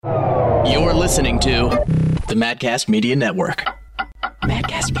You're listening to the Madcast Media Network.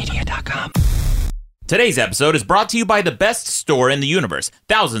 MadcastMedia.com. Today's episode is brought to you by the best store in the universe.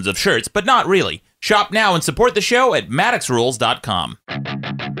 Thousands of shirts, but not really. Shop now and support the show at MaddoxRules.com.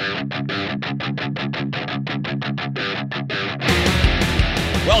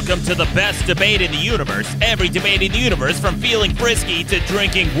 Welcome to the best debate in the universe. Every debate in the universe, from feeling frisky to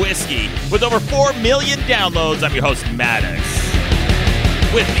drinking whiskey. With over 4 million downloads, I'm your host, Maddox.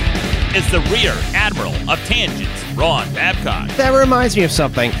 With me is the Rear Admiral of Tangents, Ron Babcock. That reminds me of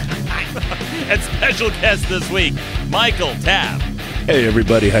something. And special guest this week, Michael Tabb. Hey,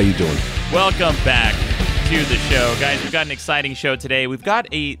 everybody. How you doing? Welcome back to the show. Guys, we've got an exciting show today. We've got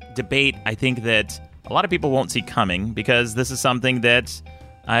a debate I think that a lot of people won't see coming because this is something that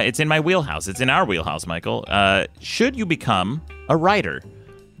it's in my wheelhouse. It's in our wheelhouse, Michael. Should you become a writer?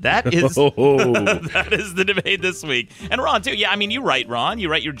 That is that is the debate this week. And Ron, too. Yeah, I mean, you write, Ron. You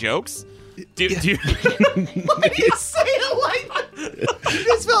write your jokes. Do you... Why do you say it like that?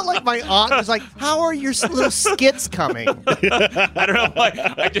 This felt like my aunt was like, how are your little skits coming? I don't know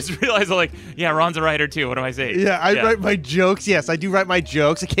why. I just realized, like, yeah, Ron's a writer, too. What do I say? Yeah, I write my jokes. Yes, I do write my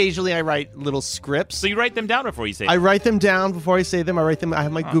jokes. Occasionally, I write little scripts. So you write them down before you say them? I write them down before I say them. I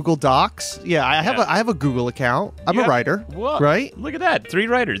have my Google Docs. Yeah, I have a Google account. I'm a writer. What? Right? Look at that. 3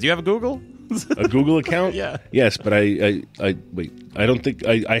 writers. Do you have a Google? A Google account? Yeah. Yes, but I wait. I don't think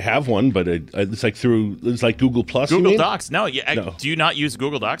I have one, but it's like Google Plus. Google Docs. No, No. Do you not use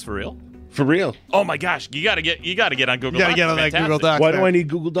Google Docs for real? For real? Oh my gosh, you gotta get on Google Docs. You gotta get on that Google Docs. Why do I need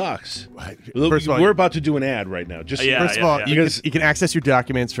Google Docs? First of all, we're about to do an ad right now. First of all, you can access your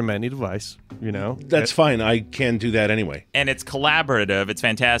documents from any device. You know that's fine. I can do that anyway. And it's collaborative. It's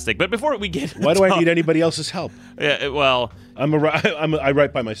fantastic. But before we get, why do I need anybody else's help? Yeah, well, I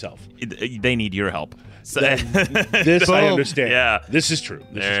write by myself. They need your help. So, this I understand. Yeah, this is true.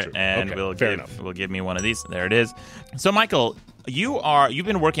 And okay, we'll give me one of these. There it is. So, Michael, you've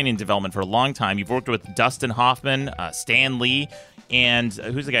been working in development for a long time. You've worked with Dustin Hoffman, Stan Lee, and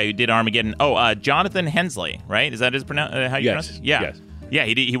who's the guy who did Armageddon? Oh, Jonathan Hensley, right? Is that his how you pronounce it? Yeah. Yes. Yeah,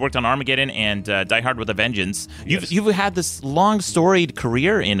 he worked on Armageddon and Die Hard with a Vengeance. You've had this long storied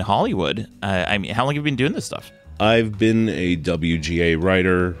career in Hollywood. I mean, how long have you been doing this stuff? I've been a WGA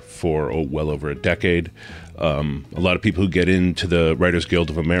writer for well over a decade. A lot of people who get into the Writers Guild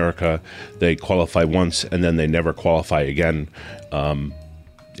of America, they qualify once and then they never qualify again.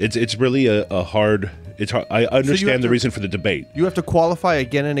 It's really a hard. It's hard. I understand the reason for the debate. You have to qualify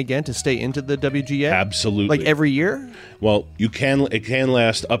again and again to stay into the WGA? Absolutely. Like every year? Well, it can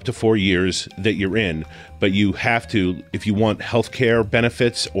last up to 4 years that you're in, but you have to, if you want health care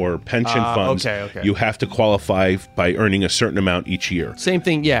benefits or pension funds, you have to qualify by earning a certain amount each year. Same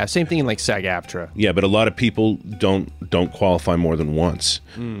thing in like SAG-AFTRA. Yeah, but a lot of people don't qualify more than once.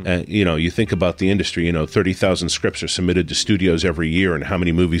 You think about the industry, 30,000 scripts are submitted to studios every year, and how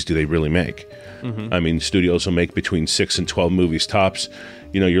many movies do they really make? Mm-hmm. I mean, studios will make between 6 and 12 movies tops.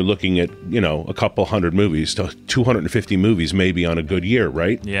 You're looking at, a couple hundred movies, to 250 movies maybe on a good year,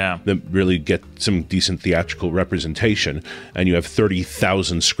 right? Yeah. That really get some decent theatrical representation. And you have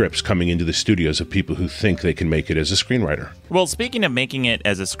 30,000 scripts coming into the studios of people who think they can make it as a screenwriter. Well, speaking of making it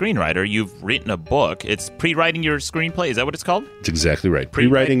as a screenwriter, you've written a book. It's Pre-Writing Your Screenplay. Is that what it's called? It's exactly right.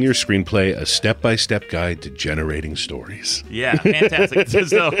 Pre-Writing Your Screenplay, a step-by-step guide to generating stories. Yeah, fantastic.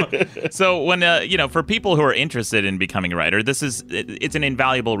 so when, for people who are interested in becoming a writer, it's an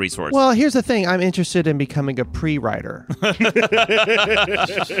invaluable resource. Well, here's the thing. I'm interested in becoming a pre-writer.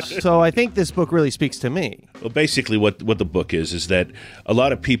 So I think this book really speaks to me. Well, basically what the book is that a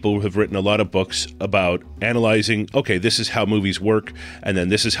lot of people have written a lot of books about analyzing, okay, this is how movies work, and then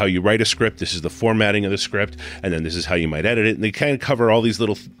this is how you write a script, this is the formatting of the script, and then this is how you might edit it. And they kind of cover all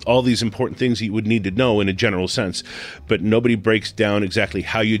these important things you would need to know in a general sense, but nobody breaks down exactly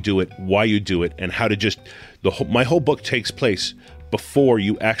how you do it, why you do it, and how to my whole book takes place before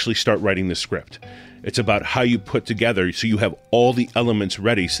you actually start writing the script. It's about how you put together so you have all the elements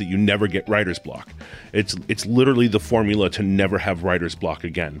ready so that you never get writer's block. It's literally the formula to never have writer's block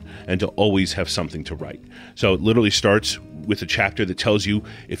again and to always have something to write. So it literally starts with a chapter that tells you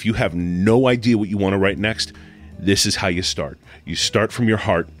if you have no idea what you want to write next, this is how you start. You start from your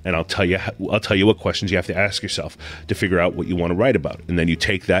heart, and I'll tell you what questions you have to ask yourself to figure out what you want to write about. And then you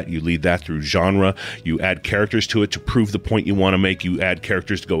take that, you lead that through genre, you add characters to it to prove the point you want to make, you add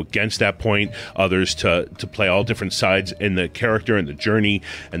characters to go against that point, others to play all different sides in the character and the journey,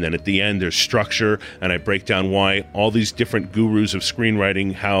 and then at the end there's structure, and I break down why all these different gurus of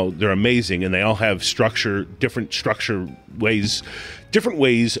screenwriting, how they're amazing, and they all have different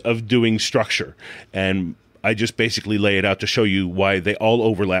ways of doing structure. And I just basically lay it out to show you why they all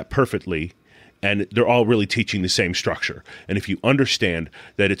overlap perfectly, and they're all really teaching the same structure. And if you understand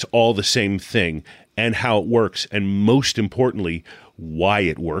that it's all the same thing and how it works, and most importantly, why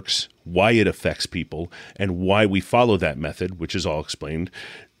it works, why it affects people, and why we follow that method, which is all explained,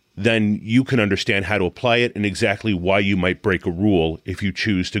 then you can understand how to apply it and exactly why you might break a rule if you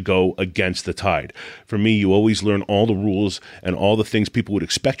choose to go against the tide. For me, you always learn all the rules and all the things people would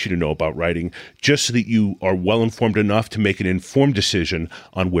expect you to know about writing, just so that you are well-informed enough to make an informed decision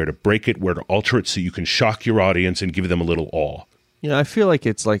on where to break it, where to alter it, so you can shock your audience and give them a little awe. I feel like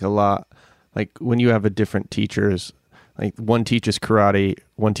it's like a lot, like when you have a different teachers, like one teaches karate,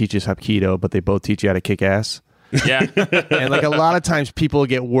 one teaches Hapkido, but they both teach you how to kick ass. Yeah. And like a lot of times people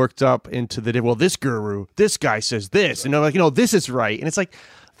get worked up into this guru, this guy says this, and they're like, this is right. And it's like,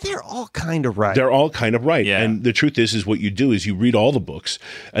 they're all kind of right. They're all kind of right. Yeah. And the truth is what you do is you read all the books,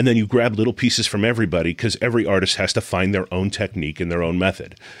 and then you grab little pieces from everybody, because every artist has to find their own technique and their own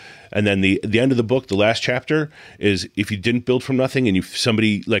method. And then the end of the book, the last chapter, is if you didn't build from nothing, and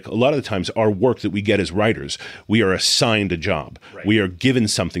somebody, like a lot of the times our work that we get as writers, we are assigned a job. Right. We are given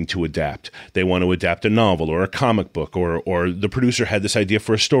something to adapt. They want to adapt a novel or a comic book, or the producer had this idea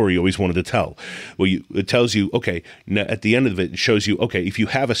for a story he always wanted to tell. Well, it tells you, okay, at the end of it, it shows you, okay, if you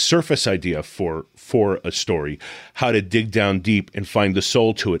have a surface idea for a story, how to dig down deep and find the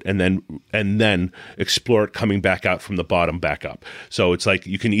soul to it, and then explore it coming back out from the bottom back up. So it's like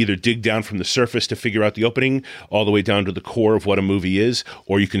you can either dig down from the surface to figure out the opening all the way down to the core of what a movie is,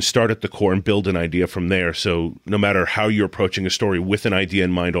 or you can start at the core and build an idea from there. So no matter how you're approaching a story with an idea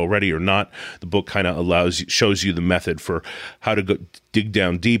in mind already or not, the book kind of shows you the method for how to go dig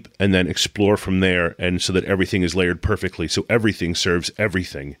down deep and then explore from there, and so that everything is layered perfectly, so everything serves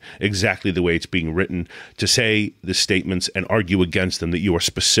everything exactly the way it's being written, to say the statements and argue against them that you are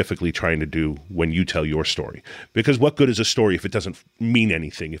specifically trying to do when you tell your story. Because what good is a story if it doesn't mean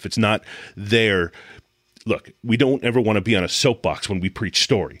anything, if it's not there? Look, we don't ever want to be on a soapbox when we preach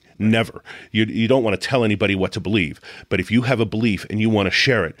story. Never. You don't want to tell anybody what to believe. But if you have a belief and you want to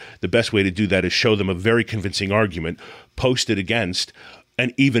share it, the best way to do that is show them a very convincing argument, post it against,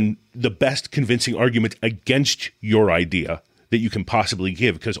 and even the best convincing argument against your idea that you can possibly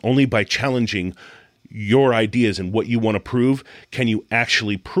give. Because only by challenging your ideas and what you want to prove can you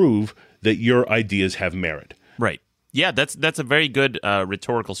actually prove that your ideas have merit. Right. Yeah, that's a very good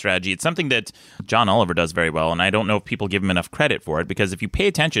rhetorical strategy. It's something that John Oliver does very well, and I don't know if people give him enough credit for it, because if you pay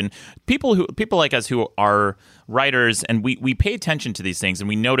attention, people like us who are writers, and we pay attention to these things, and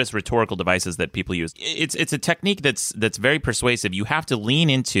we notice rhetorical devices that people use. It's a technique that's very persuasive. You have to lean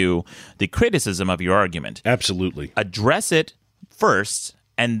into the criticism of your argument. Absolutely. Address it first,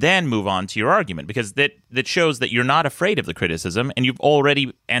 and then move on to your argument, because that shows that you're not afraid of the criticism, and you've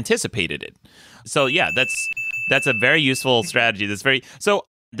already anticipated it. So yeah, that's a very useful strategy. So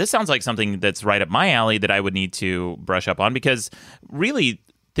this sounds like something that's right up my alley that I would need to brush up on, because really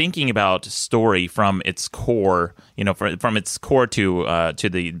thinking about story from its core, from its core to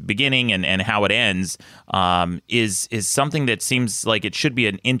the beginning and how it ends, is something that seems like it should be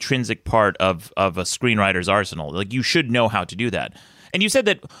an intrinsic part of a screenwriter's arsenal. Like, you should know how to do that. And you said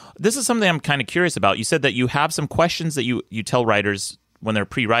that this is something I'm kind of curious about. You said that you have some questions that you tell writers when they're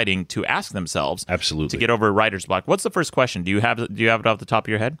pre-writing to ask themselves. Absolutely. To get over writer's block. What's the first question? Do you have it off the top of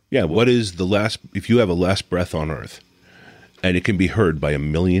your head? Yeah. What is if you have a last breath on Earth, and it can be heard by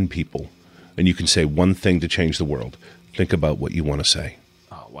 1 million people, and you can say one thing to change the world, think about what you want to say.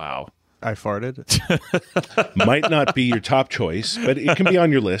 Oh, wow. I farted. Might not be your top choice, but it can be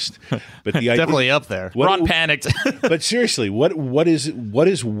on your list. But the idea, definitely up there. Ron panicked. But seriously, what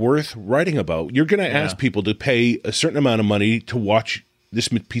is worth writing about? You're going to ask people to pay a certain amount of money to watch this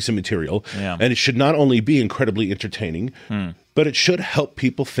piece of material, and it should not only be incredibly entertaining, but it should help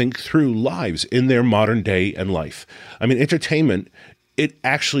people think through lives in their modern day and life. I mean, entertainment, it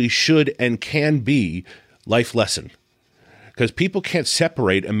actually should and can be life lesson. Because people can't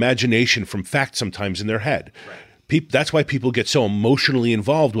separate imagination from fact sometimes in their head. Right. That's why people get so emotionally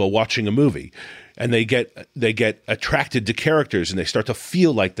involved while watching a movie. And they get attracted to characters, and they start to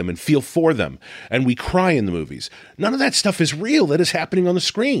feel like them and feel for them. And we cry in the movies. None of that stuff is real. That is happening on the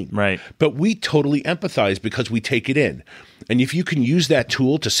screen. Right. But we totally empathize because we take it in. And if you can use that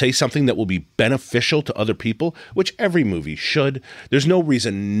tool to say something that will be beneficial to other people, which every movie should, there's no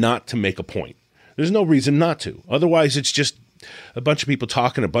reason not to make a point. There's no reason not to. Otherwise, it's just a bunch of people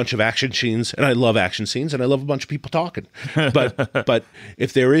talking, a bunch of action scenes, and I love action scenes, and I love a bunch of people talking. But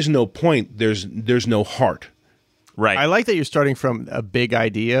if there is no point, there's no heart. Right. I like that you're starting from a big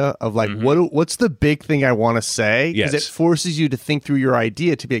idea of like, what's the big thing I want to say? Because Yes. it forces you to think through your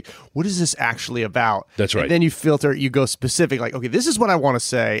idea to be like, what is this actually about? That's right. And then you filter, you go specific, like, okay, this is what I want to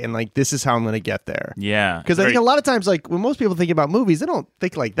say, and like, this is how I'm going to get there. Yeah. Because I think a lot of times, like, when most people think about movies, they don't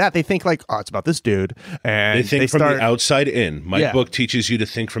think like that. They think like, oh, it's about this dude. And They think from start, the outside in. My book teaches you to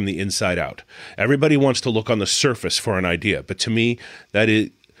think from the inside out. Everybody wants to look on the surface for an idea, but to me, that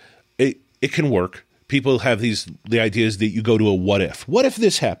is it can work. People have the ideas that you go to a what if. What if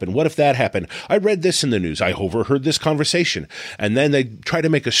this happened? What if that happened? I read this in the news. I overheard this conversation. And then they try to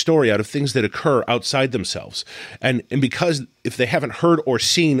make a story out of things that occur outside themselves. And because if they haven't heard or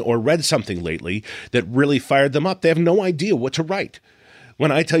seen or read something lately that really fired them up, they have no idea what to write.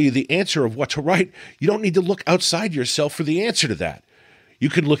 When I tell you the answer of what to write, you don't need to look outside yourself for the answer to that. You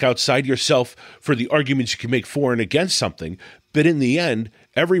can look outside yourself for the arguments you can make for and against something, but in the end,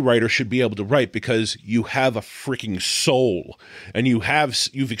 every writer should be able to write because you have a freaking soul and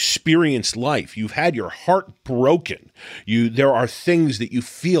you've experienced life. You've had your heart broken. There are things that you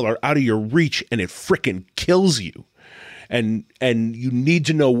feel are out of your reach and it freaking kills you. And you need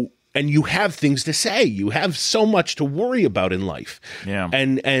to know, and you have things to say. You have so much to worry about in life. Yeah.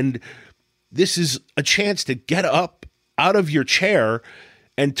 And this is a chance to get up out of your chair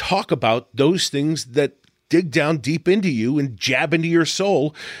and talk about those things that dig down deep into you and jab into your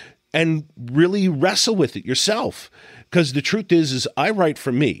soul and really wrestle with it yourself. Because the truth is I write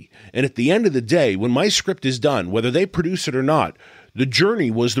for me. And at the end of the day, when my script is done, whether they produce it or not, the journey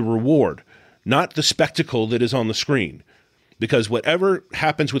was the reward, not the spectacle that is on the screen. Because whatever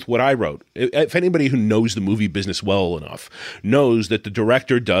happens with what I wrote, if anybody who knows the movie business well enough knows that the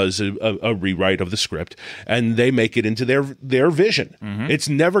director does a rewrite of the script and they make it into their vision. It's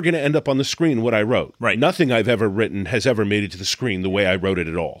never going to end up on the screen what I wrote. Right. Nothing I've ever written has ever made it to the screen the way I wrote it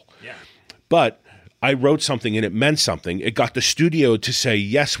at all. Yeah. But I wrote something and it meant something. It got the studio to say,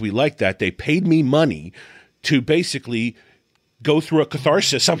 yes, we like that. They paid me money to basically go through a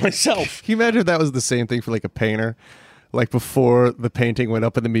catharsis on myself. Can you imagine if that was the same thing for like a painter? Like before the painting went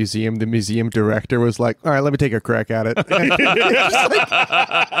up in the museum director was like, all right, let me take a crack at it.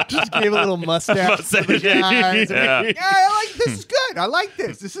 just gave a little mustache. To the guys. Yeah. Yeah, I like this. Is good. I like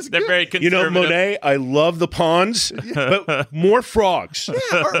this. This is They're good. very You conservative. know, Monet, I love the ponds, but more frogs.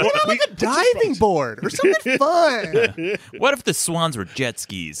 Yeah, or what about like a diving board or something fun? What if the swans were jet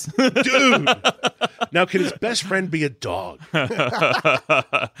skis? Dude. Now, can his best friend be a dog?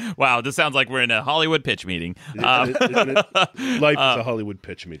 Wow, this sounds like we're in a Hollywood pitch meeting. Isn't it? Life is a Hollywood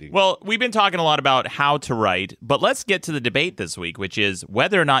pitch meeting. Well, we've been talking a lot about how to write, but let's get to the debate this week, which is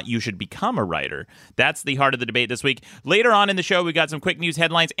whether or not you should become a writer. That's the heart of the debate this week. Later on in the show, we got some quick news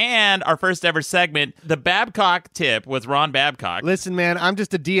headlines and our first ever segment, the Babcock Tip with Ron Babcock. Listen, man, I'm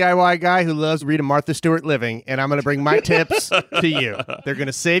just a DIY guy who loves reading Martha Stewart Living, and I'm going to bring my tips to you. They're going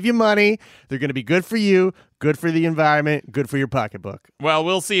to save you money. They're going to be good for you, good for the environment, good for your pocketbook. Well,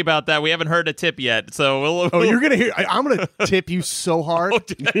 we'll see about that. We haven't heard a tip yet, so we'll Oh, you're going to hear. I'm going to tip you so hard.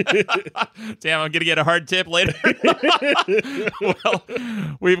 Damn, I'm going to get a hard tip later. Well,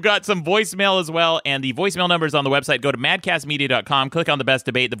 we've got some voicemail as well, and the voicemail number is on the website. Go to madcastmedia.com, click on the best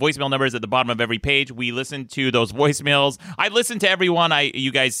debate. The voicemail number is at the bottom of every page. We listen to those voicemails. I listen to every one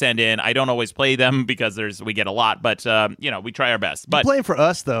you guys send in. I don't always play them because we get a lot, but we try our best. But You play them for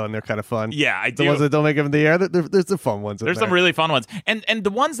us, though, and they're kind of fun. yeah, I do. The ones that don't make them in the air, there's the fun ones. There's some really fun ones. And the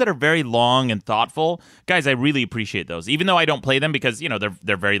ones that are very long and thoughtful, guys, I really appreciate those. Even though I don't play them because,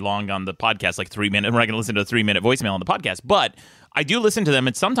 they're very long on the podcast, like 3 minutes. We're not going to listen to a 3-minute voicemail on the podcast. But I do listen to them,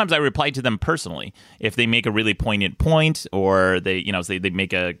 and sometimes I reply to them personally if they make a really poignant point or they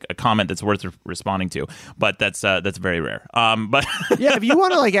make a comment that's worth responding to. But that's very rare. But Yeah, if you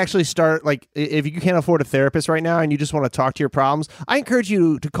want to actually start, if you can't afford a therapist right now and you just want to talk to your problems, I encourage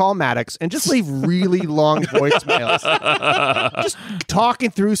you to call Maddox and just leave really long voicemails. Just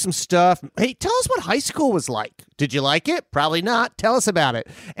talking through some stuff. Hey, tell us what high school was like. Did you like it? Probably not. Tell us about it.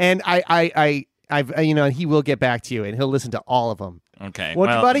 And he will get back to you, and he'll listen to all of them. okay,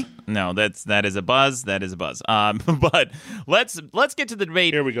 Buddy? No, that is a buzz. That is a buzz. But let's get to the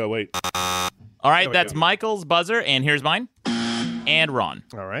debate. Here we go. Wait. All right, that's Michael's buzzer, and here's mine, and Ron.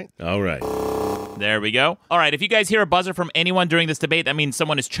 All right. All right. There we go. All right, if you guys hear a buzzer from anyone during this debate, that means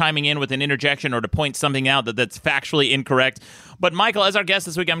someone is chiming in with an interjection or to point something out that's factually incorrect. But Michael, as our guest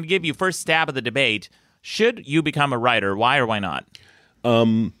this week, I'm going to give you first stab at the debate. Should you become a writer? Why or why not?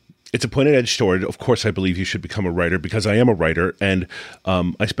 It's a pointed-edged sword. Of course, I believe you should become a writer because I am a writer, and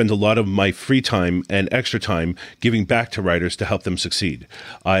I spend a lot of my free time and extra time giving back to writers to help them succeed.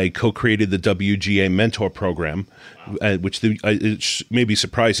 I co-created the WGA Mentor Program, which it may be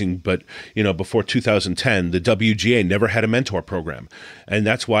surprising, but before 2010, the WGA never had a mentor program, and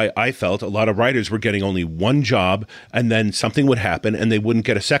that's why I felt a lot of writers were getting only one job, and then something would happen, and they wouldn't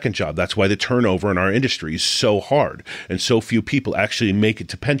get a second job. That's why the turnover in our industry is so hard, and so few people actually make it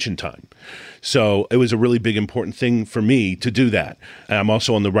to pension time. So it was a really big, important thing for me to do that. And I'm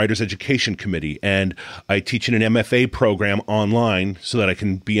also on the Writers Education Committee, and I teach in an MFA program online so that I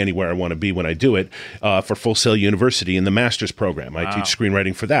can be anywhere I want to be when I do it for Full Sail University in the master's program. I teach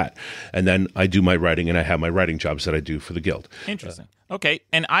screenwriting for that. And then I do my writing, and I have my writing jobs that I do for the Guild. Interesting. Okay,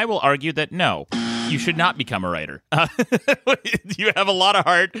 and I will argue that no, you should not become a writer. You have a lot of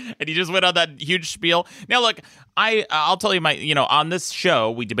heart, and you just went on that huge spiel. Now, look, I'll tell you on this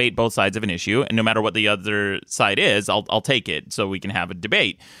show, we debate both sides of an issue, and no matter what the other side is, I'll take it so we can have a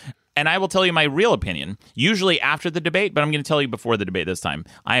debate. And I will tell you my real opinion, usually after the debate, but I'm going to tell you before the debate this time.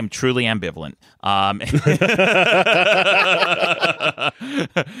 I am truly ambivalent.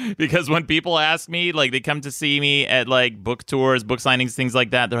 Because when people ask me, like they come to see me at like book tours, book signings, things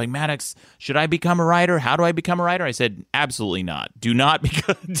like that, they're like, Maddox, should I become a writer? How do I become a writer? I said, absolutely not. Do not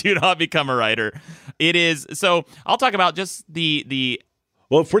become a writer. It is, so I'll talk about just the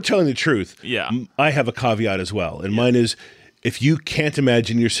Well, if we're telling the truth, yeah. I have a caveat as well, and mine is, if you can't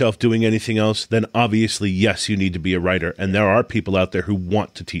imagine yourself doing anything else, then obviously, yes, you need to be a writer. And there are people out there who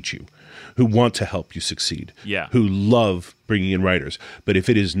want to teach you, who want to help you succeed, who love bringing in writers. But if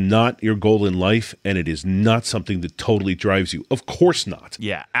it is not your goal in life and it is not something that totally drives you, of course not.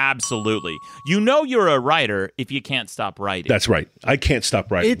 Yeah, absolutely. You're a writer if you can't stop writing. That's right. I can't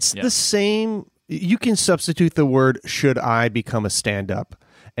stop writing. It's the same. You can substitute the word, should I become a stand-up?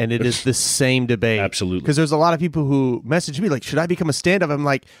 And it is the same debate. Absolutely. Because there's a lot of people who message me like, should I become a stand-up? I'm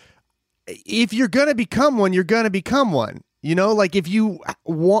like, if you're going to become one, you're going to become one. Like if you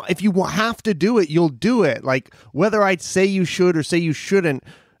have to do it, you'll do it. Like whether I say you should or say you shouldn't,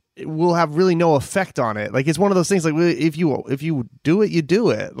 it will have really no effect on it. Like it's one of those things like if you do it, you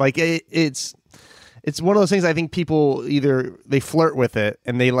do it. Like it's one of those things I think people either they flirt with it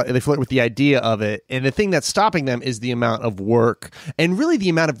and they flirt with the idea of it. And the thing that's stopping them is the amount of work and really the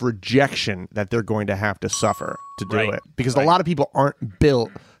amount of rejection that they're going to have to suffer to do it. Because a lot of people aren't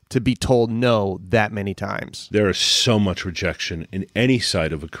built to be told no that many times. There is so much rejection in any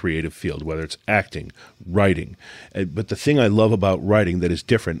side of a creative field, whether it's acting, writing. But the thing I love about writing that is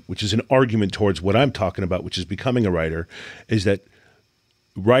different, which is an argument towards what I'm talking about, which is becoming a writer, is that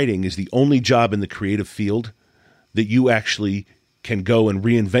writing is the only job in the creative field that you actually can go and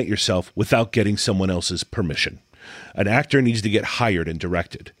reinvent yourself without getting someone else's permission. An actor needs to get hired and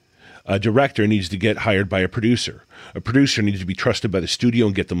directed. A director needs to get hired by a producer. A producer needs to be trusted by the studio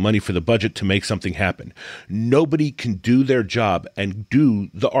and get the money for the budget to make something happen. Nobody can do their job and do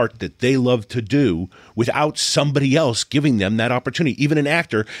the art that they love to do without somebody else giving them that opportunity. Even an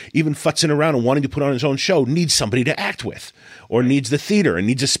actor, even futzing around and wanting to put on his own show, needs somebody to act with, or needs the theater and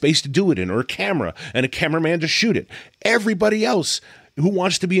needs a space to do it in, or a camera and a cameraman to shoot it. Everybody else who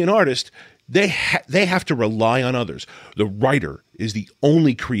wants to be an artist, they have to rely on others. The writer is the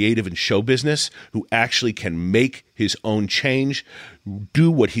only creative in show business who actually can make his own change,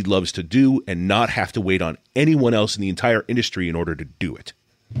 do what he loves to do, and not have to wait on anyone else in the entire industry in order to do it.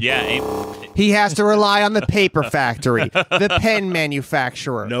 Yeah. He has to rely on the paper factory, the pen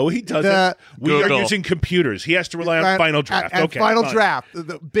manufacturer. No, he doesn't. We are using computers. He has to rely on Final Draft. Okay, Final Draft.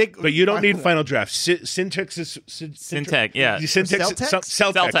 The big. But you don't need Final Draft. Syntax is... Syntax, yeah.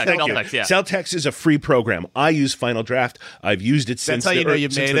 Celtex, yeah. Celtex is a free program. I use Final Draft. I've used it since the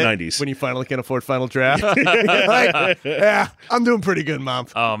 90s. When you finally can afford Final Draft. Like, yeah, I'm doing pretty good, Mom.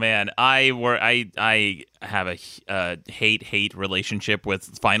 Oh, man. I have a hate relationship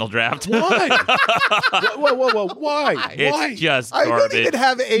with Final Draft. Why? Whoa. Why? It's just I garbage. don't even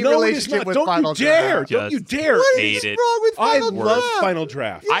have a relationship with Final Draft. Don't you dare. What hate is it. wrong with Final Draft? I love Final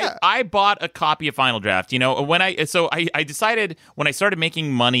Draft. Yeah. I bought a copy of Final Draft. When I decided when I started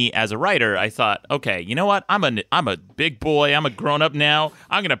making money as a writer, I thought, okay, you know what? I'm a big boy. I'm a grown up now.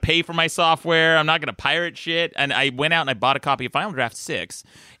 I'm gonna pay for my software. I'm not gonna pirate shit. And I went out and I bought a copy of Final Draft 6.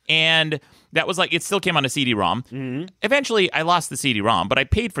 And that was like, it still came on a CD-ROM. Mm-hmm. Eventually, I lost the CD-ROM, but I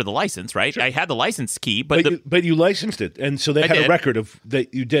paid for the license, right? Sure. I had the license key. But you licensed it, and so they had a record of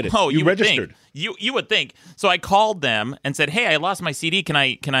that you did it. Oh, you registered. You would think. So I called them and said, hey, I lost my CD. Can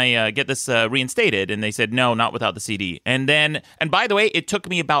I get this reinstated? And they said, no, not without the CD. And by the way, it took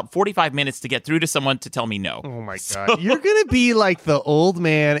me about 45 minutes to get through to someone to tell me no. Oh, my God. You're going to be like the old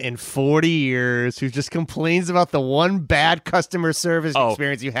man in 40 years who just complains about the one bad customer service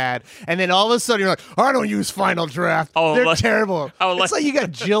experience you had. And then all all of a sudden you're like, I don't use Final Draft. Oh, They're terrible. It's like you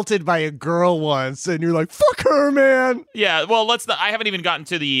got jilted by a girl once, and you're like, fuck her, man. Yeah, well, I haven't even gotten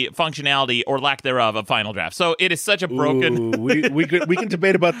to the functionality or lack thereof of Final Draft. So it is such a broken. Ooh, we can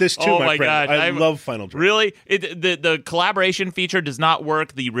debate about this too, Oh my my friend. God. I love Final Draft. Really? The collaboration feature does not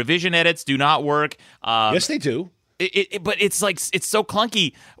work. The revision edits do not work. Yes, they do. But it's like it's so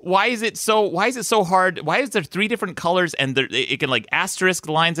clunky. Why is it so hard? Why is there 3 different colors and it can like asterisk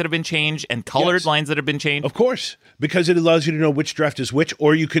lines that have been changed and colored lines that have been changed? Of course, because it allows you to know which draft is which,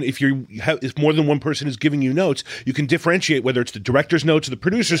 or you can, if more than one person is giving you notes, you can differentiate whether it's the director's notes or the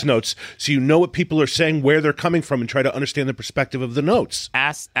producer's notes, so you know what people are saying, where they're coming from, and try to understand the perspective of the notes.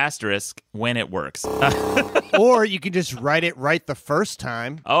 Asterisk when it works. Or you can just write it right the first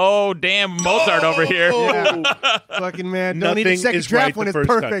time. Oh, damn, Mozart over here. Yeah. Fucking man, don't need a Nothing second is draft right when the it's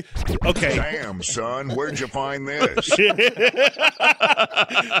first perfect. time. Okay. Damn, son, where'd you find this?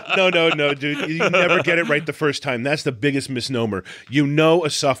 No, dude. You never get it right the first time. That's the biggest misnomer. You know a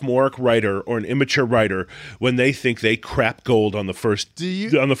sophomoric writer or an immature writer when they think they crap gold on the first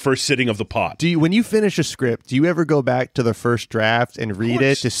sitting of the pot. When you finish a script, do you ever go back to the first draft and read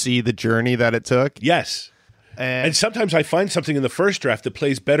it to see the journey that it took? Yes. And sometimes I find something in the first draft that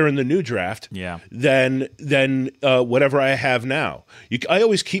plays better in the new draft than whatever I have now. I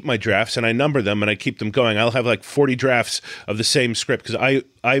always keep my drafts and I number them and I keep them going. I'll have like 40 drafts of the same script because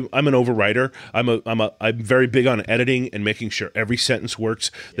I'm an overwriter. I'm very big on editing and making sure every sentence works,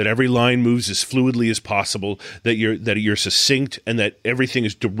 that every line moves as fluidly as possible, that you're succinct, and that everything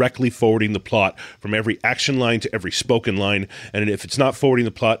is directly forwarding the plot from every action line to every spoken line. And if it's not forwarding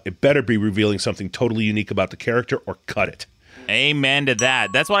the plot, it better be revealing something totally unique about the character or cut it. Amen to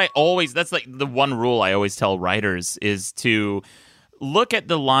that. That's what that's like the one rule I always tell writers is to look at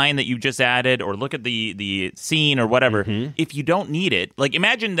the line that you just added or look at the scene or whatever. Mm-hmm. If you don't need it, like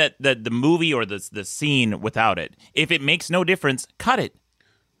imagine that the movie or the scene without it. If it makes no difference, cut it.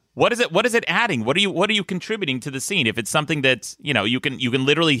 What is it adding? What are you contributing to the scene? If it's something that, you can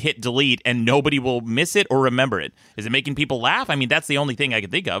literally hit delete and nobody will miss it or remember it. Is it making people laugh? I mean, that's the only thing I can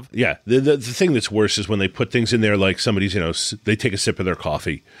think of. Yeah. The thing that's worse is when they put things in there like somebody's, they take a sip of their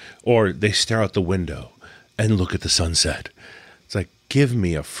coffee or they stare out the window and look at the sunset. It's like, give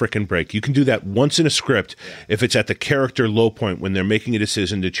me a frickin' break. You can do that once in a script if it's at the character low point when they're making a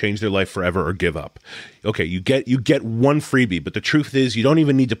decision to change their life forever or give up. Okay, you get one freebie, but the truth is you don't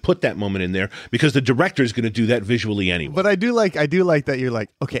even need to put that moment in there because the director is going to do that visually anyway. But I do like that you're like,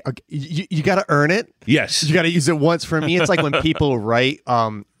 okay you got to earn it. Yes. You got to use it once. For me, it's like when people write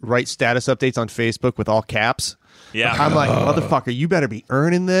status updates on Facebook with all caps. Yeah. I'm like, motherfucker, you better be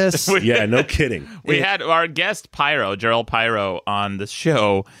earning this. Yeah, no kidding. We had our guest Gerald Pyro on the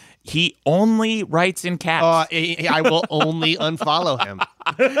show. He only writes in caps. I will only unfollow him.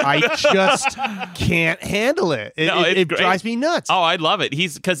 I just can't handle it. It drives me nuts. Oh, I love it.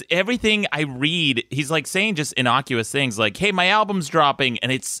 Because everything I read, he's like saying just innocuous things like, hey, my album's dropping.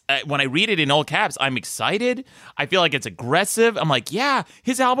 And it's when I read it in all caps, I'm excited. I feel like it's aggressive. I'm like, yeah,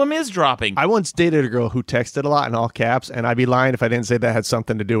 his album is dropping. I once dated a girl who texted a lot in all caps, and I'd be lying if I didn't say that had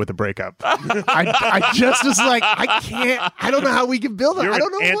something to do with the breakup. I just was like, I can't. I don't know how we can build it. You're I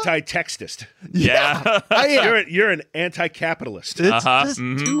don't know. Anti-textist. Yeah. I am. You're an anti-capitalist. It's just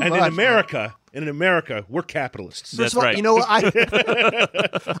too And much. in America, we're capitalists. That's First of all, right. you know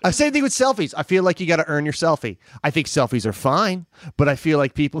what? Same thing with selfies. I feel like you got to earn your selfie. I think selfies are fine, but I feel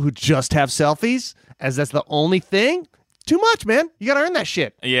like people who just have selfies, as that's the only thing, too much, man. You got to earn that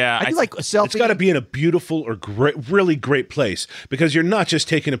shit. Yeah, I feel like a selfie. It's got to be in a beautiful or really great place because you're not just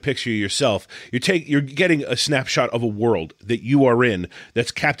taking a picture of yourself. You're getting a snapshot of a world that you are in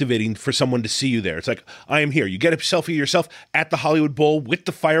that's captivating for someone to see you there. It's like, I am here. You get a selfie of yourself at the Hollywood Bowl with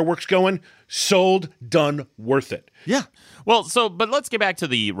the fireworks going. Sold, done, worth it. Yeah. Well, but let's get back to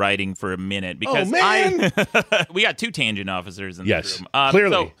the writing for a minute because man. we got 2 tangent officers in Yes, the room.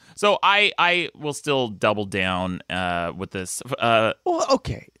 clearly. So I will still double down with this. Well,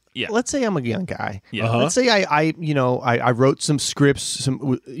 okay. Yeah. Let's say I'm a young guy. Yeah. Uh-huh. Let's say I wrote some scripts,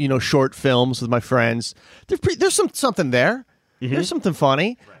 some short films with my friends. There's something there. Mm-hmm. There's something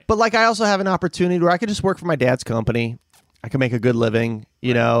funny. Right. But like I also have an opportunity where I could just work for my dad's company. I can make a good living,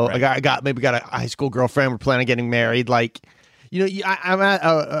 Right. I got a high school girlfriend. We're planning on getting married. Like, I'm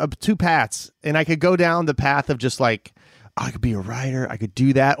at 2 paths, and I could go down the path of just like, I could be a writer. I could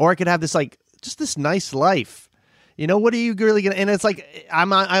do that, or I could have this like just this nice life. What are you really gonna? And it's like I'm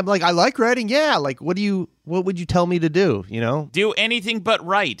like, I like writing. Yeah, like what would you tell me to do? Do anything but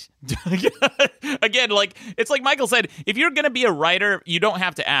write. Again, like it's like Michael said, if you're gonna be a writer, you don't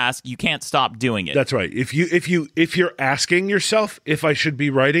have to ask. You can't stop doing it. That's right. If you're asking yourself if I should be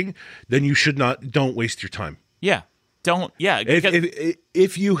writing, then you should not. Don't waste your time. Yeah. Don't. Yeah.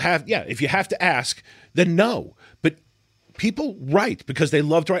 If you have to ask, then no. But people write because they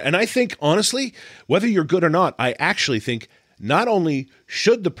love to write. And I think, honestly, whether you're good or not, I actually think not only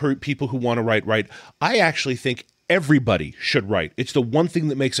should the people who want to write, I actually think everybody should write. It's the one thing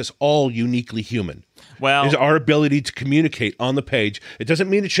that makes us all uniquely human. Well, is our ability to communicate on the page. It doesn't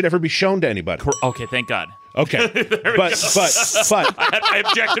mean it should ever be shown to anybody. Okay, thank God. Okay, but I had my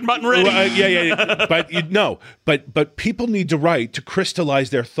objection button ready. Yeah. But people need to write to crystallize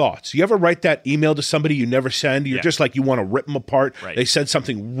their thoughts. You ever write that email to somebody you never send? You're just like, you want to rip them apart. Right. They said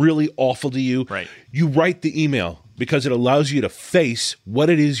something really awful to you. Right. You write the email because it allows you to face what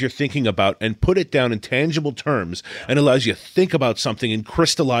it is you're thinking about and put it down in tangible terms, and allows you to think about something and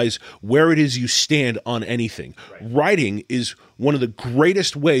crystallize where it is you stand on anything. Right. Writing is one of the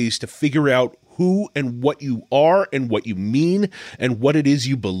greatest ways to figure out who and what you are and what you mean and what it is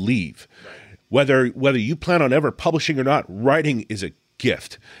you believe. Right. Whether you plan on ever publishing or not, writing is a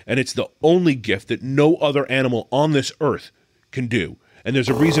gift. And it's the only gift that no other animal on this earth can do. And there's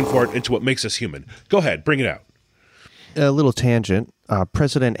a reason for it. It's what makes us human. Go ahead, bring it out. A little tangent.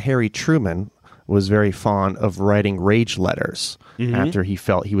 President Harry Truman was very fond of writing rage letters after he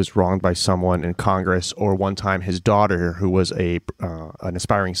felt he was wronged by someone in Congress, or one time his daughter, who was an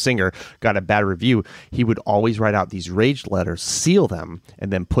aspiring singer, got a bad review. He would always write out these rage letters, seal them,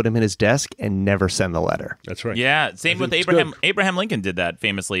 and then put them in his desk and never send the letter. That's right. Yeah, same with Abraham. Abraham Lincoln did that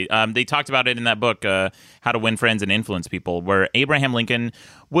famously. They talked about it in that book, How to Win Friends and Influence People, where Abraham Lincoln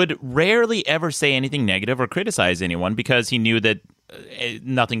would rarely ever say anything negative or criticize anyone because he knew that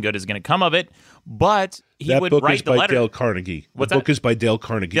nothing good is going to come of it. But he would write the letter. Dale Carnegie. What's the book that? is by Dale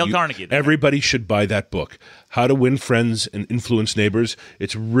Carnegie. Dale Carnegie. Everybody should buy that book. How to Win Friends and Influence Neighbors.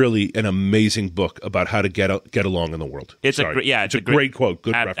 It's really an amazing book about how to get along in the world. It's a great quote.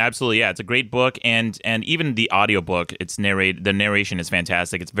 Good reference. Absolutely, yeah. It's a great book, and even the audiobook, the narration is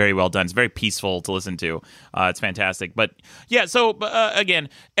fantastic. It's very well done. It's very peaceful to listen to. It's fantastic. But yeah, so again,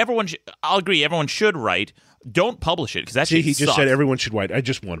 I'll agree. Everyone should write. Don't publish it, because that shit he just sucks. said everyone should write. I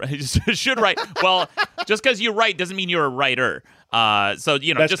just won. Should write. Well, just because you write doesn't mean you're a writer. That's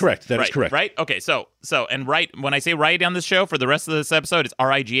correct. That is correct. Right? Okay, so and write, when I say write on this show for the rest of this episode, it's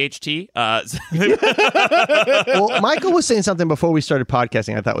RIGHT. Well, Michael was saying something before we started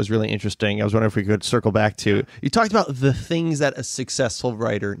podcasting I thought was really interesting. I was wondering if we could circle back to. You talked about the things that a successful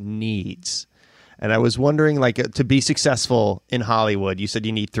writer needs. And I was wondering, like, to be successful in Hollywood, you said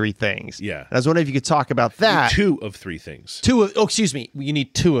you need 3 things. Yeah. And I was wondering if you could talk about that. 2 of 3 things. Excuse me. You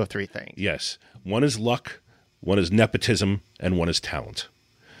need 2 of 3 things. Yes. One is luck, one is nepotism, and one is talent.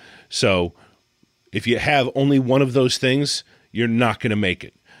 So if you have only one of those things, you're not going to make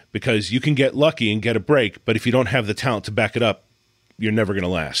it. Because you can get lucky and get a break, but if you don't have the talent to back it up, you're never going to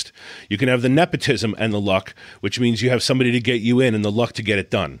last. You can have the nepotism and the luck, which means you have somebody to get you in and the luck to get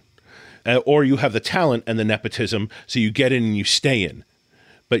it done. Or you have the talent and the nepotism, so you get in and you stay in.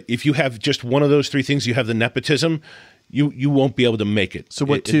 But if you have just one of those 3 things, you have the nepotism, you won't be able to make it. So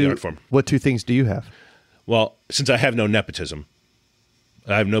what 2 things do you have? Well, since I have no nepotism,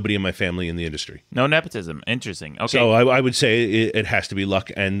 I have nobody in my family in the industry. No nepotism. Interesting. Okay. So I would say it has to be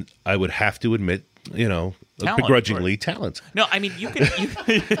luck, and I would have to admit, talent, begrudgingly, talent. No, I mean, you can.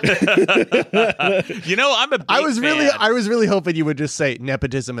 I'm a big I was fan. really hoping you would just say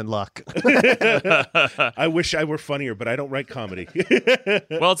nepotism and luck. I wish I were funnier, but I don't write comedy.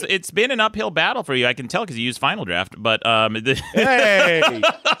 Well, it's been an uphill battle for you. I can tell because you use Final Draft, but hey,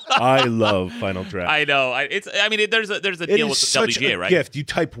 I love Final Draft. I know. There's a deal with the WGA, right? Gift. You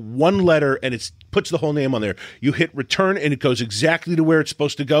type one letter and it puts the whole name on there. You hit return and it goes exactly to where it's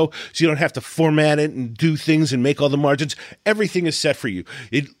supposed to go, so you don't have to format it and do things and make all the margins. Everything is set for you.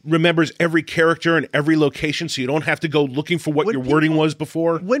 It remembers every character and every location, so you don't have to go looking for what your wording was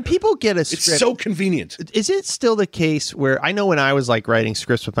before. When people get a script, it's so convenient. Is it still the case where I know when I was like writing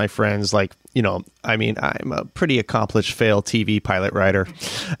scripts with my friends, like, I'm a pretty accomplished failed TV pilot writer.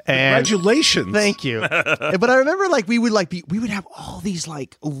 And congratulations. Thank you. But I remember we would have all these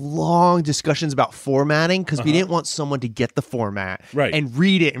like long discussions about formatting because we didn't want someone to get the format and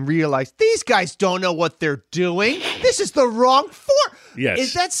read it and realize these guys don't know what they're doing. This is the wrong form. Yes.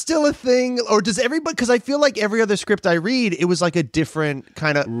 Is that still a thing? Or does everybody, because I feel like every other script I read, it was like a different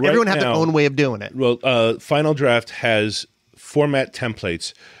kind of, everyone had their own way of doing it. Well, Final Draft has format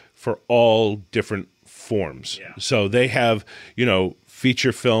templates for all different forms. So they have,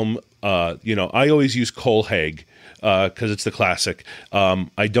 feature film. I always use Cole Haig because it's the classic.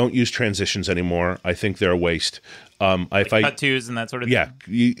 I don't use transitions anymore. I think they're a waste. Cut twos and that sort of thing.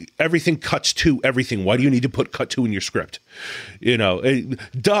 Yeah, everything cuts to everything. Why do you need to put cut to in your script?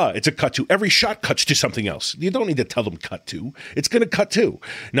 It's a cut to. Every shot cuts to something else. You don't need to tell them cut to. It's going to cut to.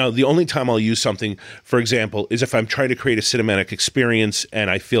 Now, the only time I'll use something, for example, is if I'm trying to create a cinematic experience and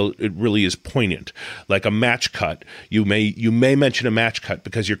I feel it really is poignant, like a match cut. You may mention a match cut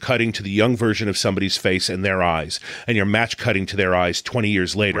because you're cutting to the young version of somebody's face and their eyes, and you're match cutting to their eyes 20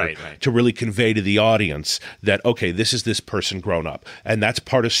 years later to really convey to the audience that, okay, this is this person grown up. And that's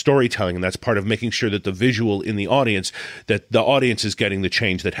part of storytelling, and that's part of making sure that the visual in the audience, that the audience is getting the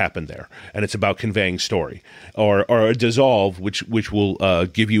change that happened there. And it's about conveying story. Or a dissolve, which will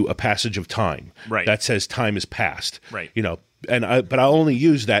give you a passage of time. Right. That says time is past. Right. But I'll only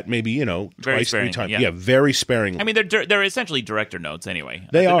use that maybe, twice, sparing, 3 times. yeah. Very sparingly. I mean, they're essentially director notes anyway.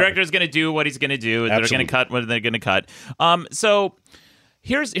 They the are. director's going to do what he's going to do. Absolutely. They're going to cut what they're going to cut. So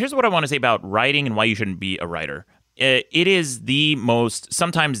here's what I want to say about writing and why you shouldn't be a writer. It is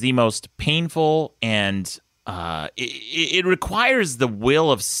sometimes the most painful, and it requires the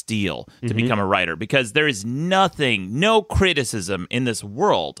will of steel to become a writer, because there is no criticism in this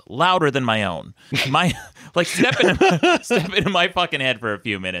world louder than my own. Step into my fucking head for a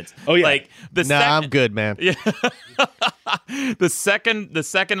few minutes. Oh yeah. I'm good, man. Yeah. The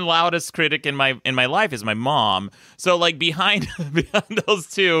second loudest critic in my life is my mom. So behind those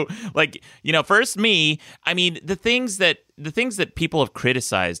two, first me. I mean, the things that people have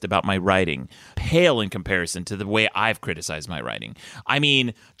criticized about my writing pale in comparison to the way I've criticized my writing. I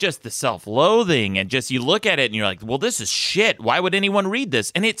mean, just the self-loathing, and just you look at it and you're like, well, this is shit. Why would anyone read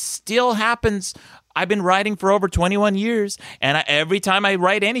this? And it still happens. I've been writing for over 21 years, and every time I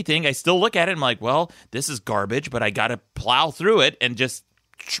write anything, I still look at it and I'm like, well, this is garbage, but I got to plow through it and just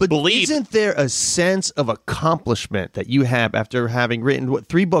believe. Isn't there a sense of accomplishment that you have after having written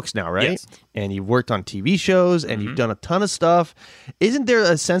 3 books now, right? Yes. And you've worked on TV shows and you've done a ton of stuff. Isn't there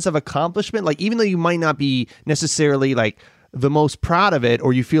a sense of accomplishment? Even though you might not be necessarily the most proud of it,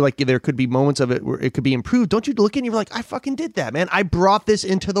 or you feel like there could be moments of it where it could be improved, don't you look at it and you're like, I fucking did that, man. I brought this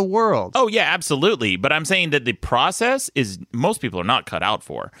into the world. Oh, yeah, absolutely. But I'm saying that the process is, most people are not cut out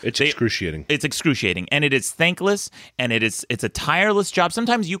for. It's excruciating. It's excruciating, and it is thankless, and it's a tireless job.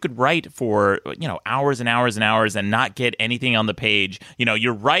 Sometimes you could write for, hours and hours and hours and not get anything on the page.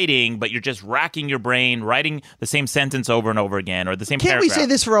 You're writing, but you're just racking your brain, writing the same sentence over and over again, or the same Can't paragraph. we say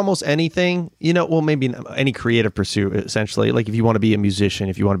this for almost anything? Maybe any creative pursuit, essentially. Like if you want to be a musician,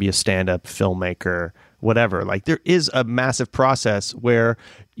 if you want to be a stand-up filmmaker, whatever, there is a massive process where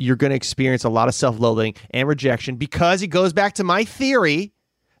you're going to experience a lot of self-loathing and rejection, because it goes back to my theory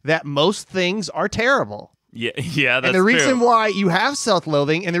that most things are terrible. Yeah, that's and the reason true. why you have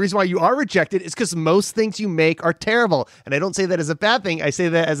self-loathing and the reason why you are rejected is because most things you make are terrible. And I don't say that as a bad thing. I say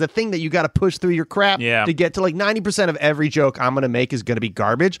that as a thing that you got to push through your crap to get to 90% of every joke I'm going to make is going to be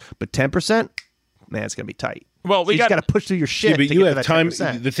garbage, but 10%, man, it's going to be tight. Well, you just got to push through your shit. But to you get have to that time.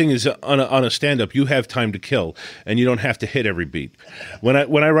 10%. The thing is, on a stand-up, you have time to kill, and you don't have to hit every beat. When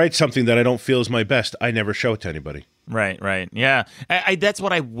I write something that I don't feel is my best, I never show it to anybody. Right. Yeah, that's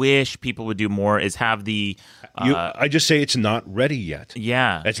what I wish people would do more, is have the. I just say it's not ready yet.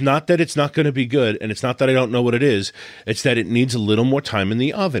 Yeah. It's not that it's not going to be good, and it's not that I don't know what it is. It's that it needs a little more time in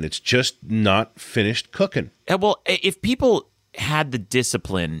the oven. It's just not finished cooking. Well, if people had the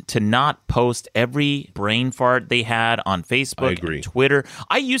discipline to not post every brain fart they had on Facebook and Twitter.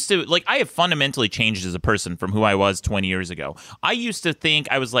 I used to, I have fundamentally changed as a person from who I was 20 years ago. I used to think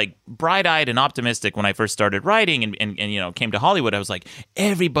I was bright-eyed and optimistic when I first started writing and came to Hollywood. I was like,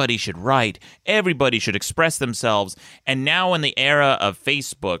 everybody should write. Everybody should express themselves. And now in the era of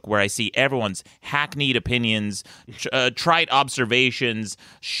Facebook, where I see everyone's hackneyed opinions, trite observations,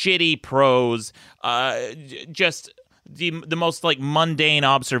 shitty prose, just the most mundane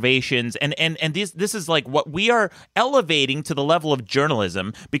observations, and this is what we are elevating to the level of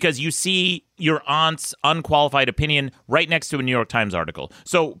journalism, because you see your aunt's unqualified opinion right next to a New York Times article.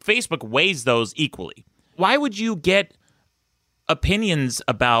 So Facebook weighs those equally. Why would you get opinions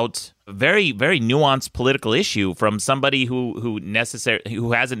about a very, very nuanced political issue from somebody who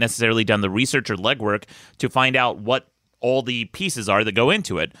hasn't necessarily done the research or legwork to find out what all the pieces are that go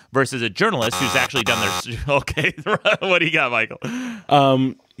into it, versus a journalist who's actually done their... Okay, what do you got,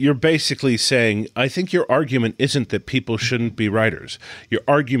 Michael? You're basically saying, I think your argument isn't that people shouldn't be writers. Your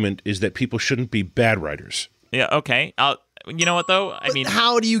argument is that people shouldn't be bad writers. Yeah, okay. You know what, though? I mean...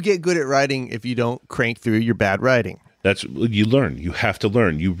 How do you get good at writing if you don't crank through your bad writing? That's you learn. You have to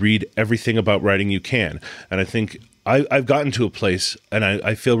learn. You read everything about writing you can. And I think I've gotten to a place, and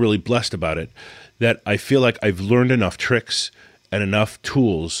I feel really blessed about it, that I feel like I've learned enough tricks and enough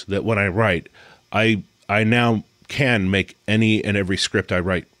tools that when I write, I now can make any and every script I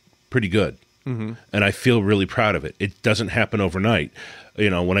write pretty good. Mm-hmm. And I feel really proud of it. It doesn't happen overnight.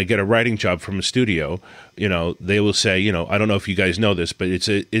 When I get a writing job from a studio, they will say, I don't know if you guys know this, but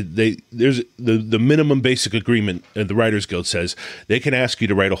there's the minimum basic agreement the Writers Guild says they can ask you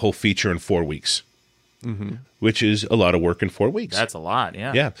to write a whole feature in 4 weeks, which is a lot of work in 4 weeks. That's a lot,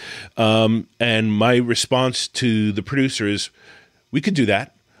 yeah. Yeah. And my response to the producer is, we could do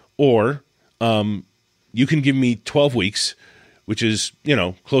that, or you can give me 12 weeks, which is,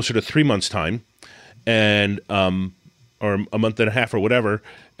 closer to 3 months' time, and or a month and a half or whatever.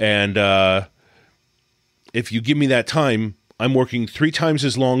 And if you give me that time, I'm working 3 times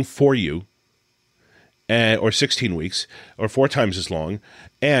as long for you, or 16 weeks, or 4 times as long.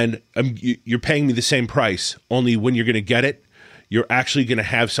 And you're paying me the same price, only when you're going to get it, you're actually going to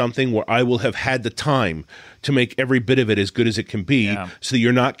have something where I will have had the time to make every bit of it as good as it can be, so that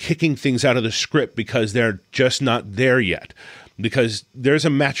you're not kicking things out of the script because they're just not there yet. Because there's a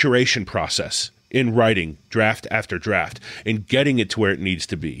maturation process in writing draft after draft and getting it to where it needs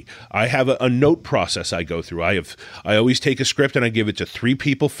to be. I have a note process I go through. I always take a script and I give it to 3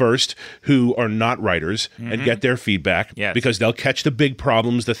 people first who are not writers and get their feedback, because they'll catch the big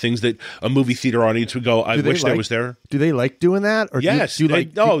problems, the things that a movie theater audience would go, I wish that was there. Do they like doing that? Or yes. Do you like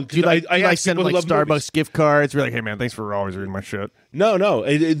send them like Starbucks movies. gift cards? We're like, hey man, thanks for always reading my shit. No.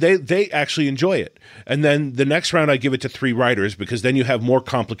 They actually enjoy it. And then the next round I give it to 3 writers, because then you have more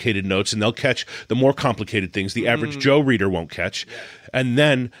complicated notes and they'll catch the more complicated things the average Joe reader won't catch. And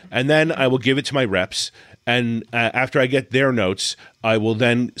then I will give it to my reps. And after I get their notes, I will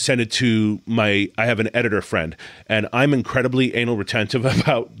then send it to I have an editor friend, and I'm incredibly anal retentive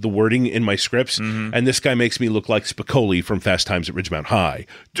about the wording in my scripts. And this guy makes me look like Spicoli from Fast Times at Ridgemount High.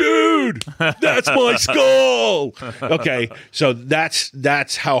 Dude, that's my skull. Okay, so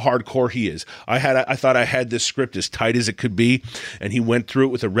that's how hardcore he is. I thought I had this script as tight as it could be, and he went through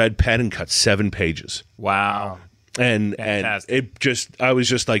it with a red pen and cut 7 pages. Wow. And I was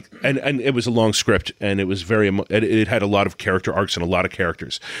just like, and it was a long script, and it was it had a lot of character arcs and a lot of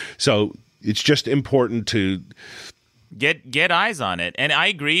characters. So it's just important to get eyes on it. And I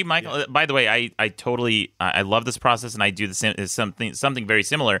agree, Michael. Yeah. By the way, I totally I love this process, and I do something very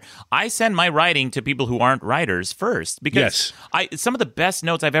similar. I send my writing to people who aren't writers first, because some of the best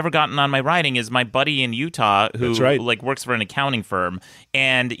notes I've ever gotten on my writing is my buddy in Utah who works for an accounting firm,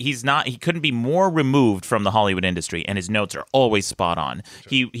 and he couldn't be more removed from the Hollywood industry, and his notes are always spot on.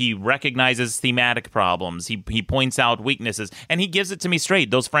 He recognizes thematic problems, he points out weaknesses, and he gives it to me straight.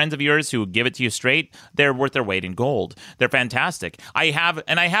 Those friends of yours who give it to you straight, they're worth their weight in gold. They're fantastic. I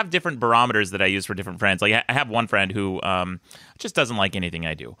have different barometers that I use for different friends. Like I have one friend who just doesn't like anything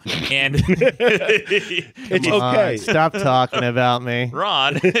I do, and it's okay. Stop talking about me,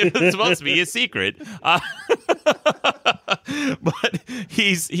 Ron. It's supposed to be a secret, but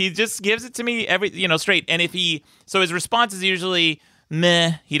he just gives it to me straight. And so his response is usually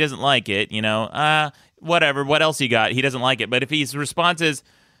meh. He doesn't like it. Whatever. What else you got? He doesn't like it. But if his response is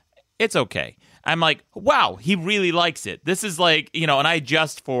it's okay, I'm like, wow, he really likes it. This is like, and I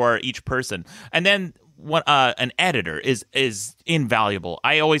adjust for each person. And then an editor is invaluable.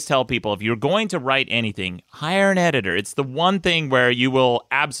 I always tell people, if you're going to write anything, hire an editor. It's the one thing where you will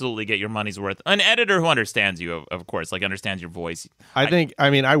absolutely get your money's worth. An editor who understands you, of course, understands your voice.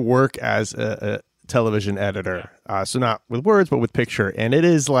 I work as a television editor, so not with words, but with picture. And it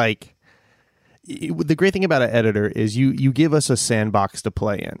is like, the great thing about an editor is you give us a sandbox to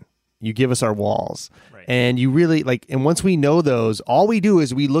play in. You give us our walls, and you really and once we know those, all we do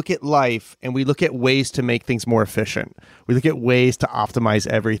is we look at life and we look at ways to make things more efficient. We look at ways to optimize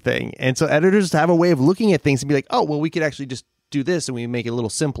everything. And so editors have a way of looking at things and be like, oh, well, we could actually just do this and we make it a little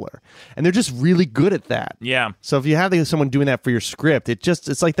simpler. And they're just really good at that. Yeah. So if you have someone doing that for your script,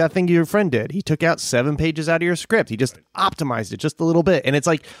 it's like that thing your friend did. He took out 7 pages out of your script. He just optimized it just a little bit. And it's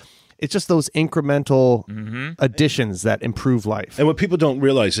like, it's just those incremental additions that improve life. And what people don't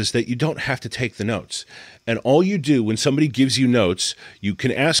realize is that you don't have to take the notes. And all you do when somebody gives you notes, you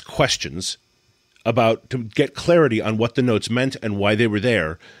can ask questions to get clarity on what the notes meant and why they were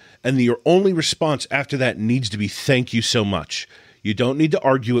there. And your only response after that needs to be, thank you so much. You don't need to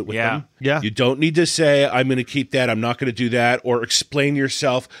argue it with them. Yeah. You don't need to say, I'm going to keep that, I'm not going to do that, or explain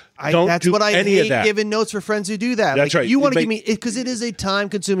yourself. That's do what I any of hate that. giving notes for friends who do that. That's right. You want to give me, because it is a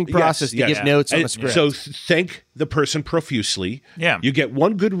time-consuming process to give notes on a script. So thank the person profusely. Yeah. You get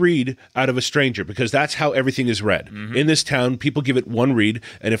one good read out of a stranger because that's how everything is read. Mm-hmm. In this town, people give it one read,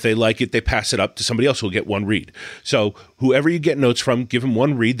 and if they like it, they pass it up to somebody else who will get one read. So whoever you get notes from, give them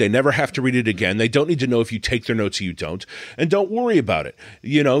one read. They never have to read it again. They don't need to know if you take their notes or you don't. And don't worry about it.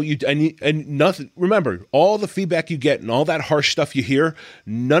 And nothing. Remember, all the feedback you get and all that harsh stuff you hear,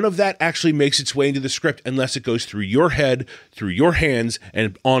 none of that actually makes its way into the script unless it goes through your head, through your hands,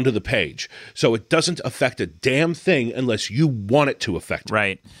 and onto the page. So it doesn't affect a damn thing unless you want it to affect it.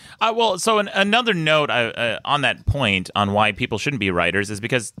 Right. Another note on that point on why people shouldn't be writers is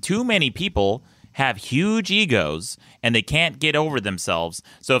because too many people have huge egos and they can't get over themselves.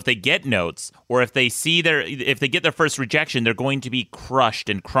 So if they get notes or if they get their first rejection, they're going to be crushed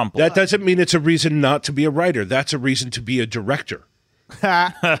and crumpled. That doesn't mean it's a reason not to be a writer. That's a reason to be a director.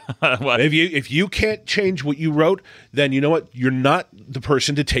 If you can't change what you wrote, then you know what? You're not the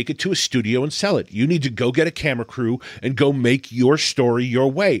person to take it to a studio and sell it. You need to go get a camera crew and go make your story your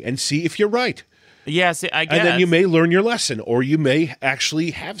way and see if you're right. Yes, I guess. And then you may learn your lesson, or you may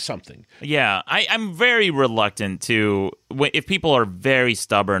actually have something. Yeah, I'm very reluctant to, if people are very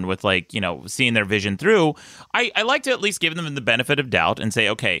stubborn with seeing their vision through, I like to at least give them the benefit of doubt and say,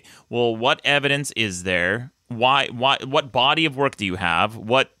 okay, well, what evidence is there? What body of work do you have?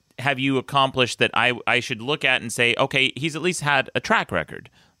 What have you accomplished that I should look at and say, okay, he's at least had a track record.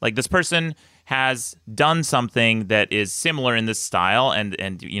 Like this person has done something that is similar in this style, and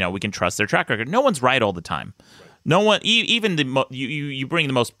we can trust their track record. No one's right all the time. Right. No one, even you bring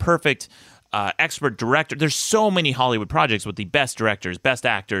the most perfect expert director. There's so many Hollywood projects with the best directors, best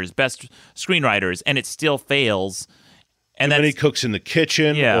actors, best screenwriters, and it still fails. And then he cooks in the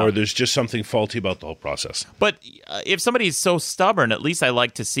kitchen, yeah. Or there's just something faulty about the whole process. But if somebody's so stubborn, at least I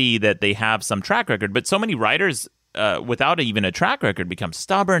like to see that they have some track record. But so many writers, without even a track record, become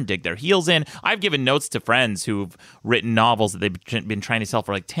stubborn, dig their heels in. I've given notes to friends who've written novels that they've been trying to sell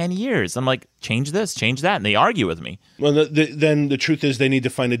for like 10 years. I'm like, change this, change that, and they argue with me. Well, then the truth is they need to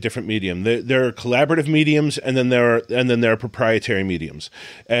find a different medium. There are collaborative mediums, and then there are proprietary mediums.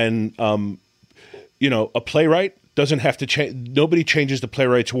 And a playwright doesn't have to change. Nobody changes the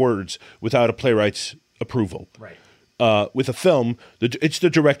playwright's words without a playwright's approval. Right. With a film, it's the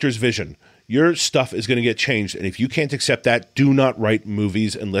director's vision. Your stuff is going to get changed, and if you can't accept that, do not write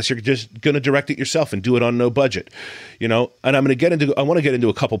movies unless you're just going to direct it yourself and do it on no budget. And I want to get into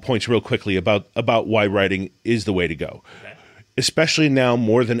a couple points real quickly about why writing is the way to go, okay. Especially now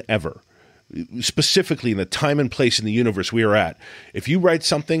more than ever. Specifically in the time and place in the universe we are at. If you write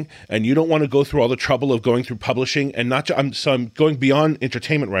something and you don't want to go through all the trouble of going through publishing, and I'm going beyond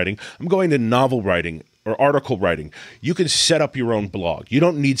entertainment writing, I'm going to novel writing or article writing. You can set up your own blog. You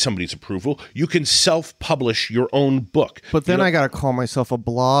don't need somebody's approval. You can self-publish your own book. But then I got to call myself a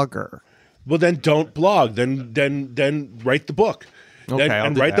blogger. Well, then don't blog. Then write the book. Okay,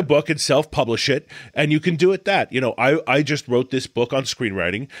 and write the book and self-publish it, and you can do it that. I just wrote this book on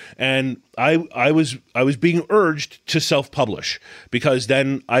screenwriting, and I was being urged to self-publish because